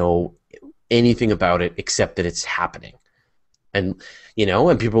don't know anything about it except that it's happening. And,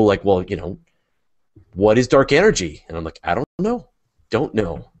 and people are like, well, what is dark energy? And I'm like, I don't know. Don't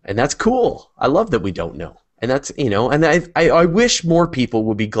know. And that's cool. I love that we don't know. And that's, and I wish more people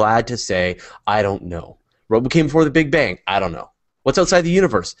would be glad to say, I don't know. What came before the Big Bang? I don't know. What's outside the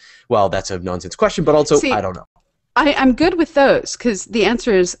universe? Well, that's a nonsense question, but also, See, I don't know. I'm good with those because the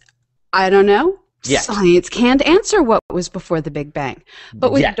answer is, I don't know. Yes. Science can't answer what was before the Big Bang.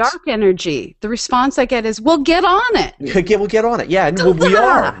 But with Yes. dark energy, the response I get is, well, get on it. We'll get on it. Yeah, and we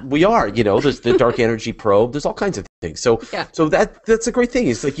are. There's the dark energy probe. There's all kinds of things. So that's a great thing.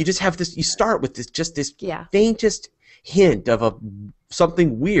 It's like you just have this. You start with this faintest hint of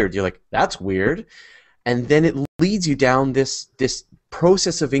something weird. You're like, that's weird, and then it leads you down this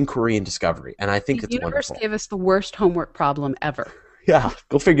process of inquiry and discovery. And I think it's wonderful. The universe gave us the worst homework problem ever. Yeah,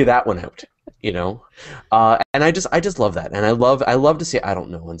 go figure that one out. And I just love that, and I love to say I don't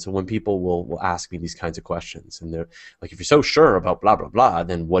know. And so when people will ask me these kinds of questions, and they're like, if you're so sure about blah blah blah,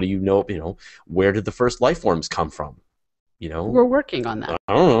 then what do you know? Where did the first life forms come from? We're working on that.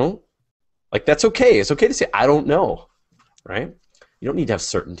 I don't know. Like, that's okay. It's okay to say I don't know, right? You don't need to have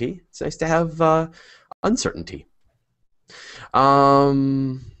certainty. It's nice to have uncertainty.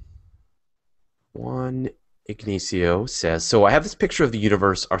 One Ignacio says, so I have this picture of the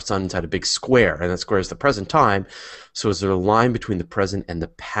universe, our sun inside a big square, and that square is the present time. So is there a line between the present and the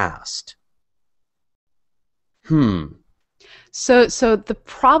past? So the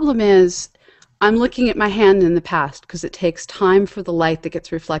problem is, I'm looking at my hand in the past because it takes time for the light that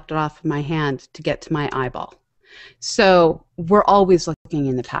gets reflected off of my hand to get to my eyeball. So we're always looking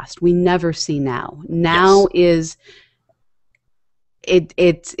in the past. We never see now. Now is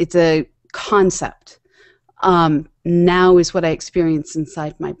it's a concept. Now is what I experience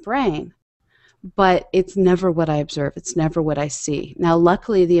inside my brain, but it's never what I observe. It's never what I see. Now,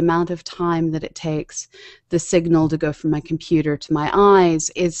 luckily, the amount of time that it takes the signal to go from my computer to my eyes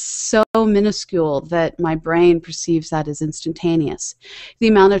is so minuscule that my brain perceives that as instantaneous. The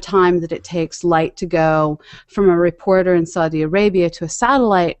amount of time that it takes light to go from a reporter in Saudi Arabia to a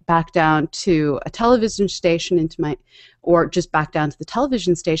satellite back down to a television station or just back down to the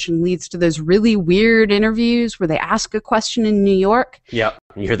television station leads to those really weird interviews where they ask a question in New York. Yeah,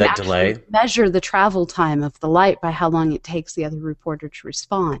 you hear that delay. Measure the travel time of the light by how long it takes the other reporter to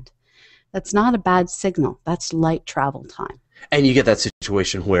respond. That's not a bad signal. That's light travel time. And you get that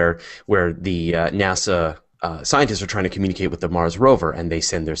situation where the NASA scientists are trying to communicate with the Mars rover, and they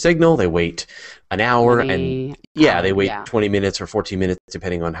send their signal. They wait an hour, they wait 20 minutes or 14 minutes,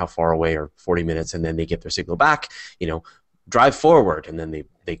 depending on how far away, or 40 minutes, and then they get their signal back. Drive forward, and then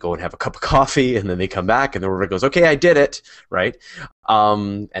they go and have a cup of coffee, and then they come back, and the rover goes, okay, I did it, right?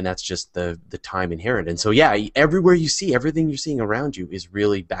 And that's just the time inherent. And so everywhere you see, everything you're seeing around you is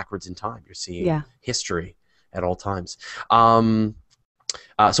really backwards in time. You're seeing history at all times. So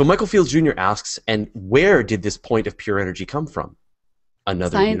Michael Fields Jr. asks, and where did this point of pure energy come from?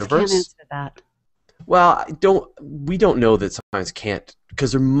 Another Science universe? Can't answer that. Well, we don't know that science can't,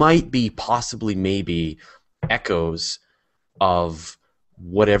 because there might be maybe echoes of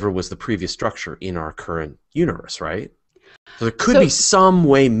whatever was the previous structure in our current universe, right? So there could be some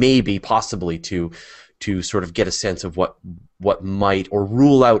way, maybe, possibly, to sort of get a sense of what might, or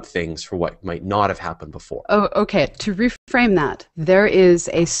rule out things for what might not have happened before. Oh, okay. To reframe that, there is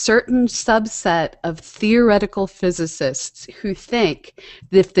a certain subset of theoretical physicists who think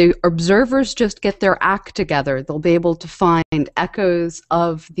that if the observers just get their act together, they'll be able to find echoes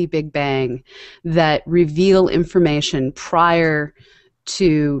of the Big Bang that reveal information prior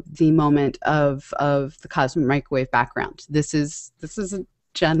to the moment of the cosmic microwave background. This is a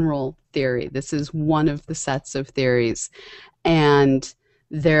general theory. This is one of the sets of theories. And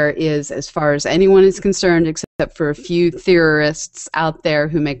there is, as far as anyone is concerned, except for a few theorists out there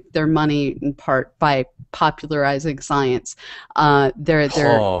who make their money in part by popularizing science,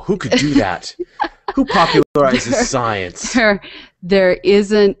 who could do that? Who popularizes science? There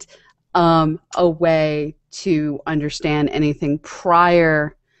isn't a way to understand anything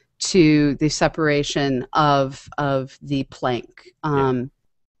prior to the separation of the Planck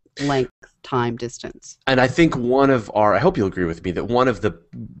length, time, distance. And I think I hope you'll agree with me, that one of the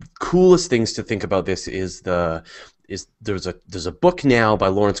coolest things to think about this is there's a book now by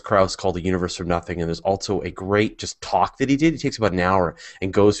Lawrence Krauss called The Universe from Nothing, and there's also a great just talk that he did. It takes about an hour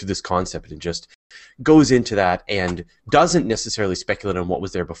and goes through this concept and just goes into that, and doesn't necessarily speculate on what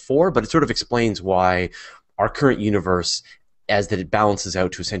was there before, but it sort of explains why our current universe, as that it balances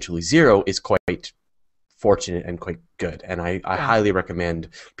out to essentially zero, is quite fortunate and quite good. And I highly recommend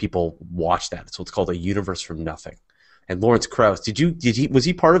people watch that. So it's called A Universe from Nothing. And Lawrence Krauss, was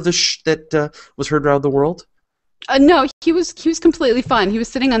he part of the that was heard around the world? No, he was completely fine. He was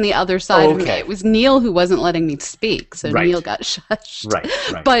sitting on the other side of me. Okay. It was Neil who wasn't letting me speak, so Right. Neil got shushed.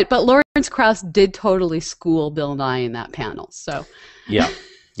 Right. But Lawrence Krauss did totally school Bill Nye in that panel. So Yeah.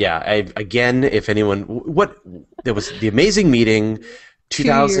 Again, if anyone, there was the amazing meeting, 2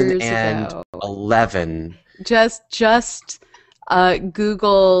 years ago. 2011. Just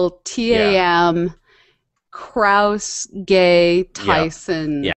Google TAM Krauss Gay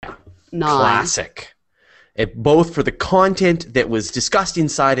Tyson Yeah. Nye. Classic. Both for the content that was discussed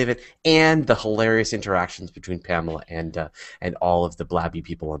inside of it and the hilarious interactions between Pamela and all of the blabby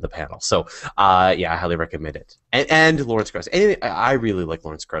people on the panel. So, I highly recommend it. And Lawrence Krauss. I really like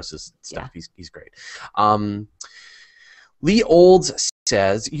Lawrence Krauss's stuff. Yeah. He's great. Lee Olds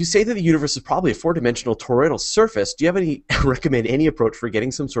says, you say that the universe is probably a four-dimensional toroidal surface. Do you have recommend any approach for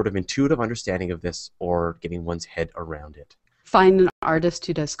getting some sort of intuitive understanding of this or getting one's head around it? Find an artist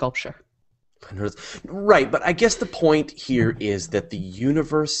who does sculpture. Right, but I guess the point here is that the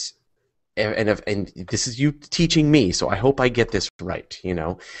universe, and this is you teaching me, so I hope I get this right,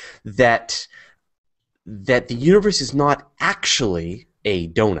 that the universe is not actually a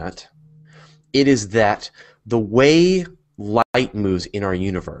donut. It is that the way light moves in our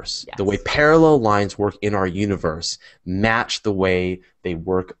universe, the way parallel lines work in our universe, match the way they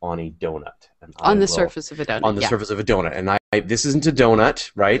work on a donut. On the surface of a donut. On the surface of a donut. And this isn't a donut,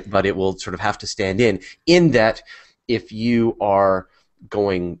 right? But it will sort of have to stand in that if you are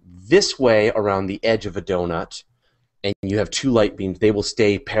going this way around the edge of a donut and you have two light beams, they will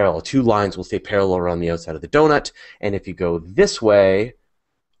stay parallel. Two lines will stay parallel around the outside of the donut. And if you go this way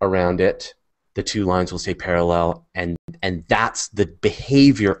around it, the two lines will stay parallel, and that's the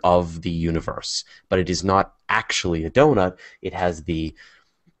behavior of the universe. But it is not actually a donut. It has the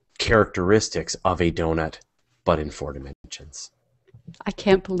characteristics of a donut, but in 4 dimensions. I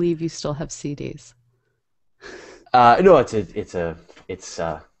can't believe you still have CDs. No, it's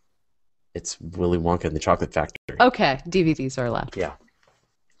Willy Wonka and the Chocolate Factory. Okay, DVDs are allowed. Yeah.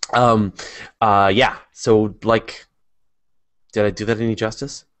 So, did I do that any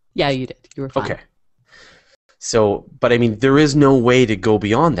justice? Yeah, you did. You were fine. Okay. So, but I mean, there is no way to go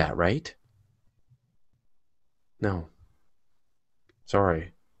beyond that, right? No.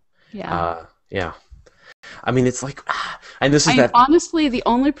 Sorry. Yeah. Yeah. I mean, it's like, and this is that. Honestly, the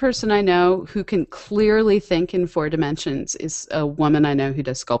only person I know who can clearly think in 4 dimensions is a woman I know who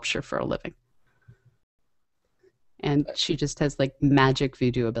does sculpture for a living. And she just has magic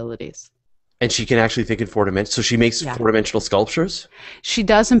voodoo abilities. And she can actually think in 4 dimensions. So she makes 4-dimensional sculptures? She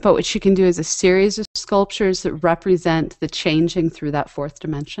doesn't, but what she can do is a series of sculptures that represent the changing through that 4th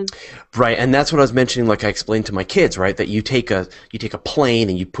dimension. Right, and that's what I was mentioning, like I explained to my kids, right? That you take a plane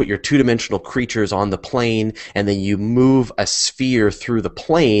and you put your 2-dimensional creatures on the plane, and then you move a sphere through the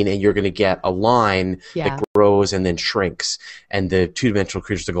plane, and you're going to get a line that grows and then shrinks. And the 2-dimensional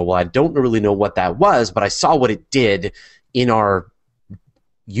creatures will go, well, I don't really know what that was, but I saw what it did in our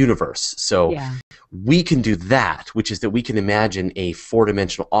universe. So we can do that, which is that we can imagine a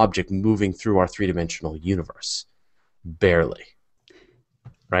 4-dimensional object moving through our 3-dimensional universe. Barely.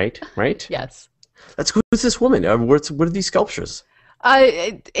 Right? Yes. Who's this woman? What are these sculptures?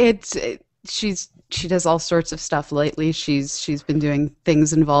 She does all sorts of stuff lately. She's been doing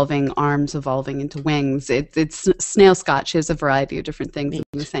things involving arms evolving into wings. It's snail scott. She has a variety of different things in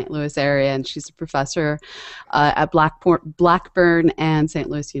the St. Louis area, and she's a professor at Blackburn and St.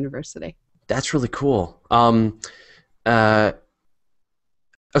 Louis University. That's really cool. So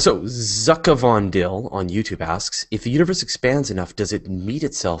Zuckavondil on YouTube asks, if the universe expands enough, does it meet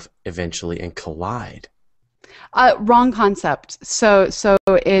itself eventually and collide? Wrong concept. So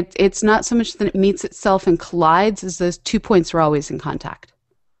it's not so much that it meets itself and collides as those 2 points are always in contact.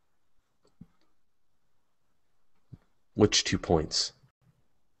 Which 2 points?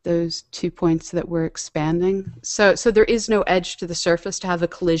 Those 2 points that we're expanding. So there is no edge to the surface. To have a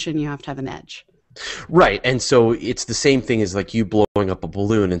collision, you have to have an edge. Right, and so it's the same thing as like you blowing up a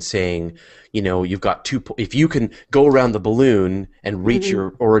balloon and saying, you've got if you can go around the balloon and reach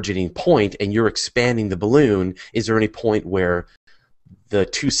your originating point and you're expanding the balloon, is there any point where the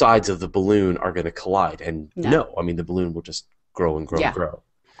 2 sides of the balloon are going to collide? And no, I mean, the balloon will just grow and grow and grow.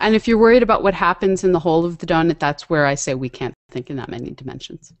 And if you're worried about what happens in the hole of the donut, that's where I say we can't think in that many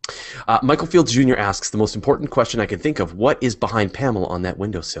dimensions. Michael Fields Jr. asks, the most important question I can think of, what is behind Pamela on that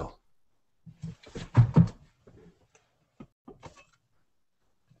windowsill?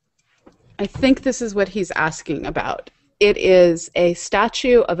 I think this is what he's asking about. It is a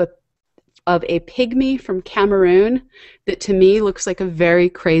statue of a of a pygmy from Cameroon that to me looks like a very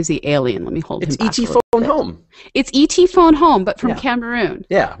crazy alien. Let me hold him back. It's E.T. Phone Home. It's E.T. Phone Home, but from Cameroon.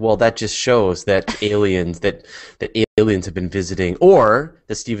 Yeah, well, that just shows that aliens that aliens have been visiting, or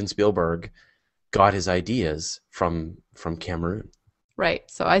that Steven Spielberg got his ideas from Cameroon. Right.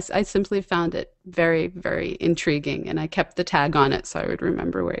 So I simply found it very, very intriguing, and I kept the tag on it so I would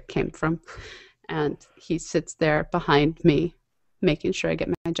remember where it came from. And he sits there behind me, making sure I get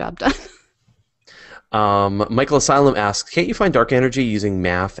my job done. Michael Asylum asks, can't you find dark energy using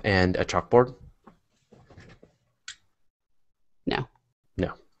math and a chalkboard? No.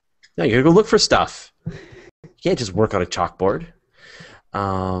 No, you gotta go look for stuff. You can't just work on a chalkboard.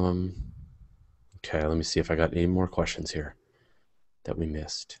 Okay, let me see if I got any more questions here that we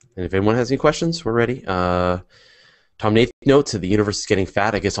missed. And if anyone has any questions, we're ready. Tom Nathan notes that the universe is getting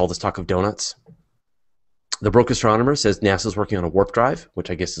fat. I guess all this talk of donuts. The Broke Astronomer says NASA's working on a warp drive, which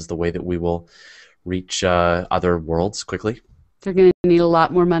I guess is the way that we will reach other worlds quickly. They're going to need a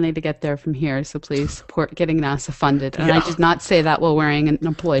lot more money to get there from here, so please support getting NASA funded. And I did not say that while wearing an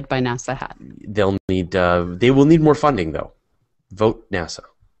employed by NASA hat. They will need more funding, though. Vote NASA.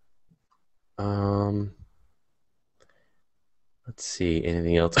 Let's see,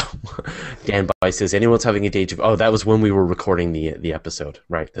 anything else? Dan By says, anyone's having a deja vu? Oh, that was when we were recording the episode,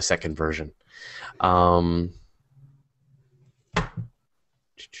 right? The second version.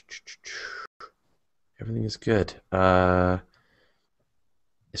 Everything is good.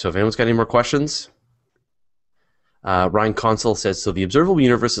 So if anyone's got any more questions, Ryan Consul says, so the observable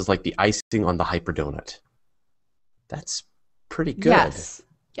universe is like the icing on the hyperdonut. That's pretty good. Yes,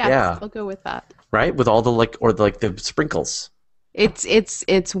 I'll go with that. Right, with all the the sprinkles.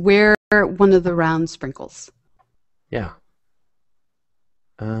 It's where one of the round sprinkles. Yeah.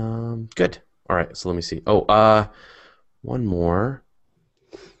 Good. All right. So let me see. Oh, one more.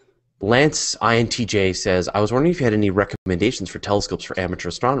 Lance INTJ says, I was wondering if you had any recommendations for telescopes for amateur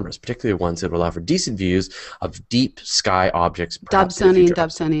astronomers, particularly ones that would allow for decent views of deep sky objects.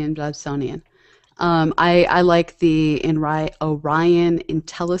 Dobsonian. I like the Orion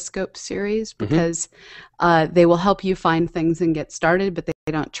InTelescope series because they will help you find things and get started, but they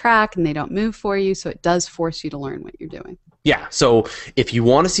don't track and they don't move for you, so it does force you to learn what you're doing. Yeah, so if you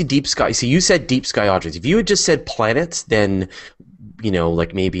want to see deep sky, so you said deep sky objects. If you had just said planets, then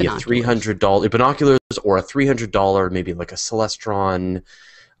like maybe binoculars. A $300 binoculars or a $300 maybe like a Celestron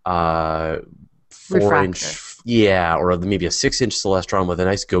 4-inch, or maybe a 6-inch Celestron with a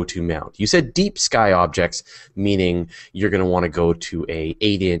nice go-to mount. You said deep sky objects, meaning you're going to want to go to a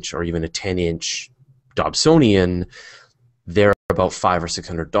 8-inch or even a 10-inch Dobsonian. They're about $500 or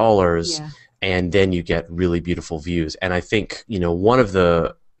 $600, and then you get really beautiful views. And I think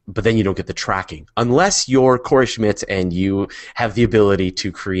but then you don't get the tracking unless you're Corey Schmitz and you have the ability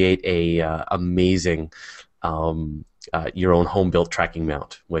to create a amazing your own home built tracking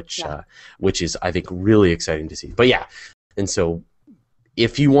mount, which is I think really exciting to see. But and so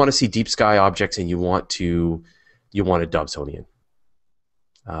if you want to see deep sky objects and you want a Dobsonian.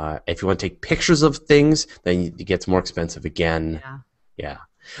 If you want to take pictures of things, then it gets more expensive again.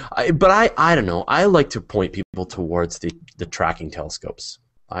 But I don't know. I like to point people towards the tracking telescopes.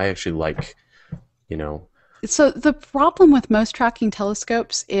 I actually like, So the problem with most tracking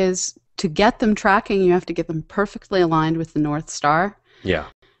telescopes is to get them tracking, you have to get them perfectly aligned with the North Star. Yeah.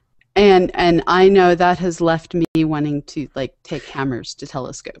 And I know that has left me wanting to take hammers to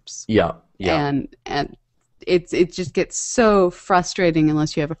telescopes. Yeah. And it just gets so frustrating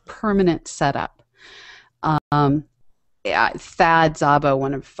unless you have a permanent setup. Thad Zabo,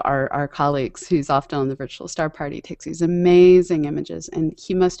 one of our colleagues who's often on the Virtual Star Party, takes these amazing images, and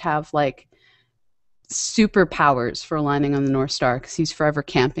he must have superpowers for aligning on the North Star because he's forever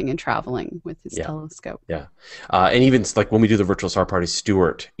camping and traveling with his telescope. Yeah, and even when we do the Virtual Star Party,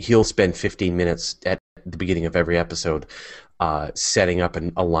 Stuart, he'll spend 15 minutes at the beginning of every episode setting up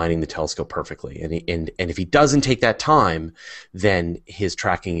and aligning the telescope perfectly. And if he doesn't take that time, then his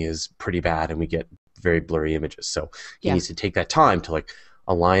tracking is pretty bad, and we get very blurry images. So he needs to take that time to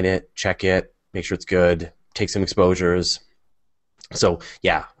align it, check it, make sure it's good, take some exposures. So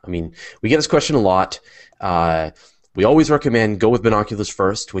we get this question a lot. We always recommend go with binoculars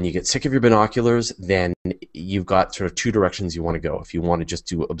first. When you get sick of your binoculars, then you've got sort of two directions you want to go. If you want to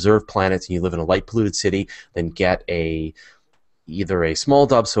just observe planets and you live in a light polluted city, then get either a small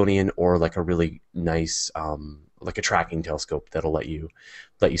Dobsonian or a really nice a tracking telescope that'll let you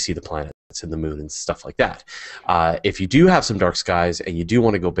see the planets and the moon and stuff like that. If you do have some dark skies and you do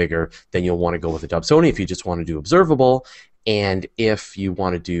want to go bigger, then you'll want to go with a Dobsonian if you just want to do observable. And if you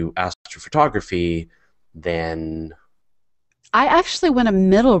want to do astrophotography, then I actually went a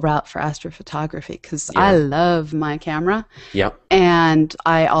middle route for astrophotography because I love my camera. Yep. And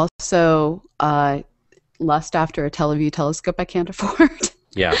I also lust after a Teleview telescope I can't afford.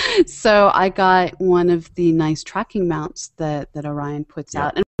 Yeah. So I got one of the nice tracking mounts that Orion puts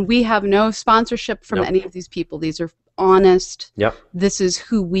out. And we have no sponsorship from any of these people. These are honest. Yep. This is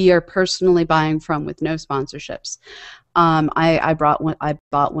who we are personally buying from with no sponsorships. I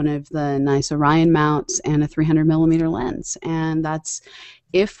bought one of the nice Orion mounts and a 300 millimeter lens, and that's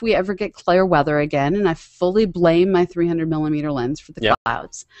if we ever get clear weather again. And I fully blame my 300 millimeter lens for the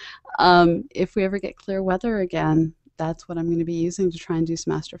clouds. If we ever get clear weather again, that's what I'm going to be using to try and do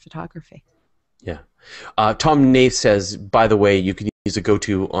some astrophotography. Yeah. Tom Nath says, by the way, you can use a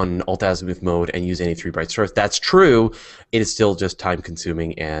go-to on alt-azimuth mode and use any 3 bright stars. That's true. It is still just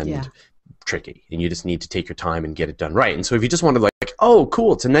time-consuming and tricky, and you just need to take your time and get it done right. And so if you just want to like, oh,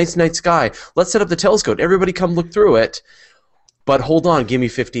 cool, it's a nice night sky, let's set up the telescope. Everybody come look through it. But hold on, give me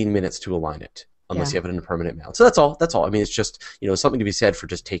 15 minutes to align it, unless you have it in a permanent mount. So that's all. That's all. I mean, it's just, you know, something to be said for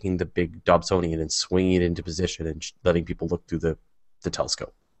just taking the big Dobsonian and swinging it into position and letting people look through the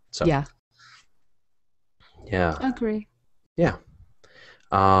telescope. So yeah. Agree. Yeah.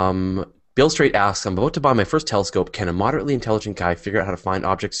 Bill Straight asks, I'm about to buy my first telescope. Can a moderately intelligent guy figure out how to find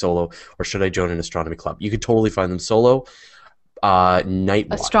objects solo, or should I join an astronomy club? You could totally find them solo. Night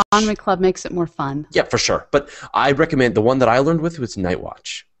Watch. Astronomy club makes it more fun. Yeah, for sure. But I recommend the one that I learned with was Night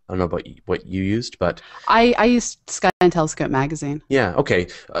Watch. I don't know about what you used, but I used Sky and Telescope magazine. Yeah, okay.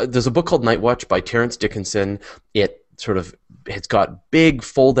 There's a book called Night Watch by Terrence Dickinson. It's got big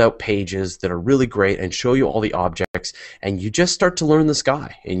fold-out pages that are really great and show you all the objects, and you just start to learn the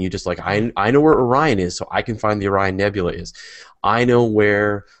sky. And you just like, I know where Orion is, so I can find the Orion Nebula is. I know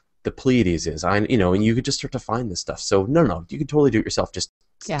where the Pleiades is. And you could just start to find this stuff. So no, you can totally do it yourself. Just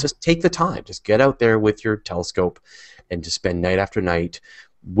take the time. Just get out there with your telescope and just spend night after night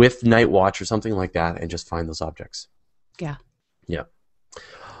with Night Watch or something like that and just find those objects. Yeah. Yeah.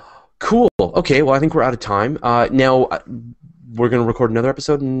 Cool. Okay, well, I think we're out of time. Now, we're going to record another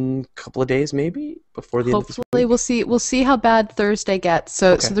episode in a couple of days, maybe, before the end of this week. Hopefully, we'll see how bad Thursday gets.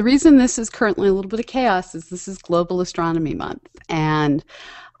 So the reason this is currently a little bit of chaos is this is Global Astronomy Month, and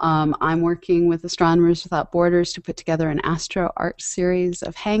I'm working with Astronomers Without Borders to put together an Astro Art series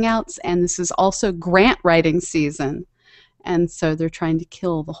of hangouts, and this is also grant writing season, and so they're trying to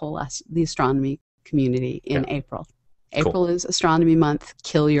kill the astronomy community in April. April is Astronomy Month.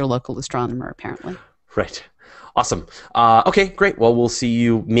 Kill your local astronomer, apparently. Right. Awesome. Okay, great. Well, we'll see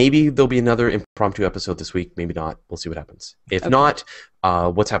you. Maybe there'll be another impromptu episode this week. Maybe not. We'll see what happens. If not,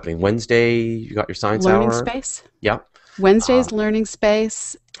 what's happening? Wednesday, you got your science Learning hour? Space. Yeah. Wednesday's Learning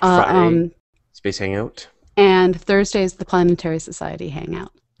Space. Friday, Space Hangout. And Thursday's the Planetary Society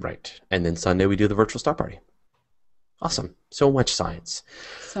Hangout. Right. And then Sunday we do the virtual star party. Awesome. So much science.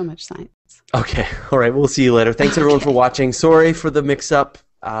 So much science. Okay. All right. We'll see you later. Thanks everyone for watching. Sorry for the mix-up.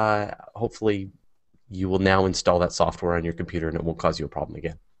 Hopefully you will now install that software on your computer and it won't cause you a problem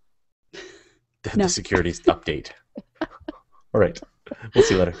again. The security's update. All right. We'll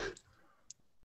see you later.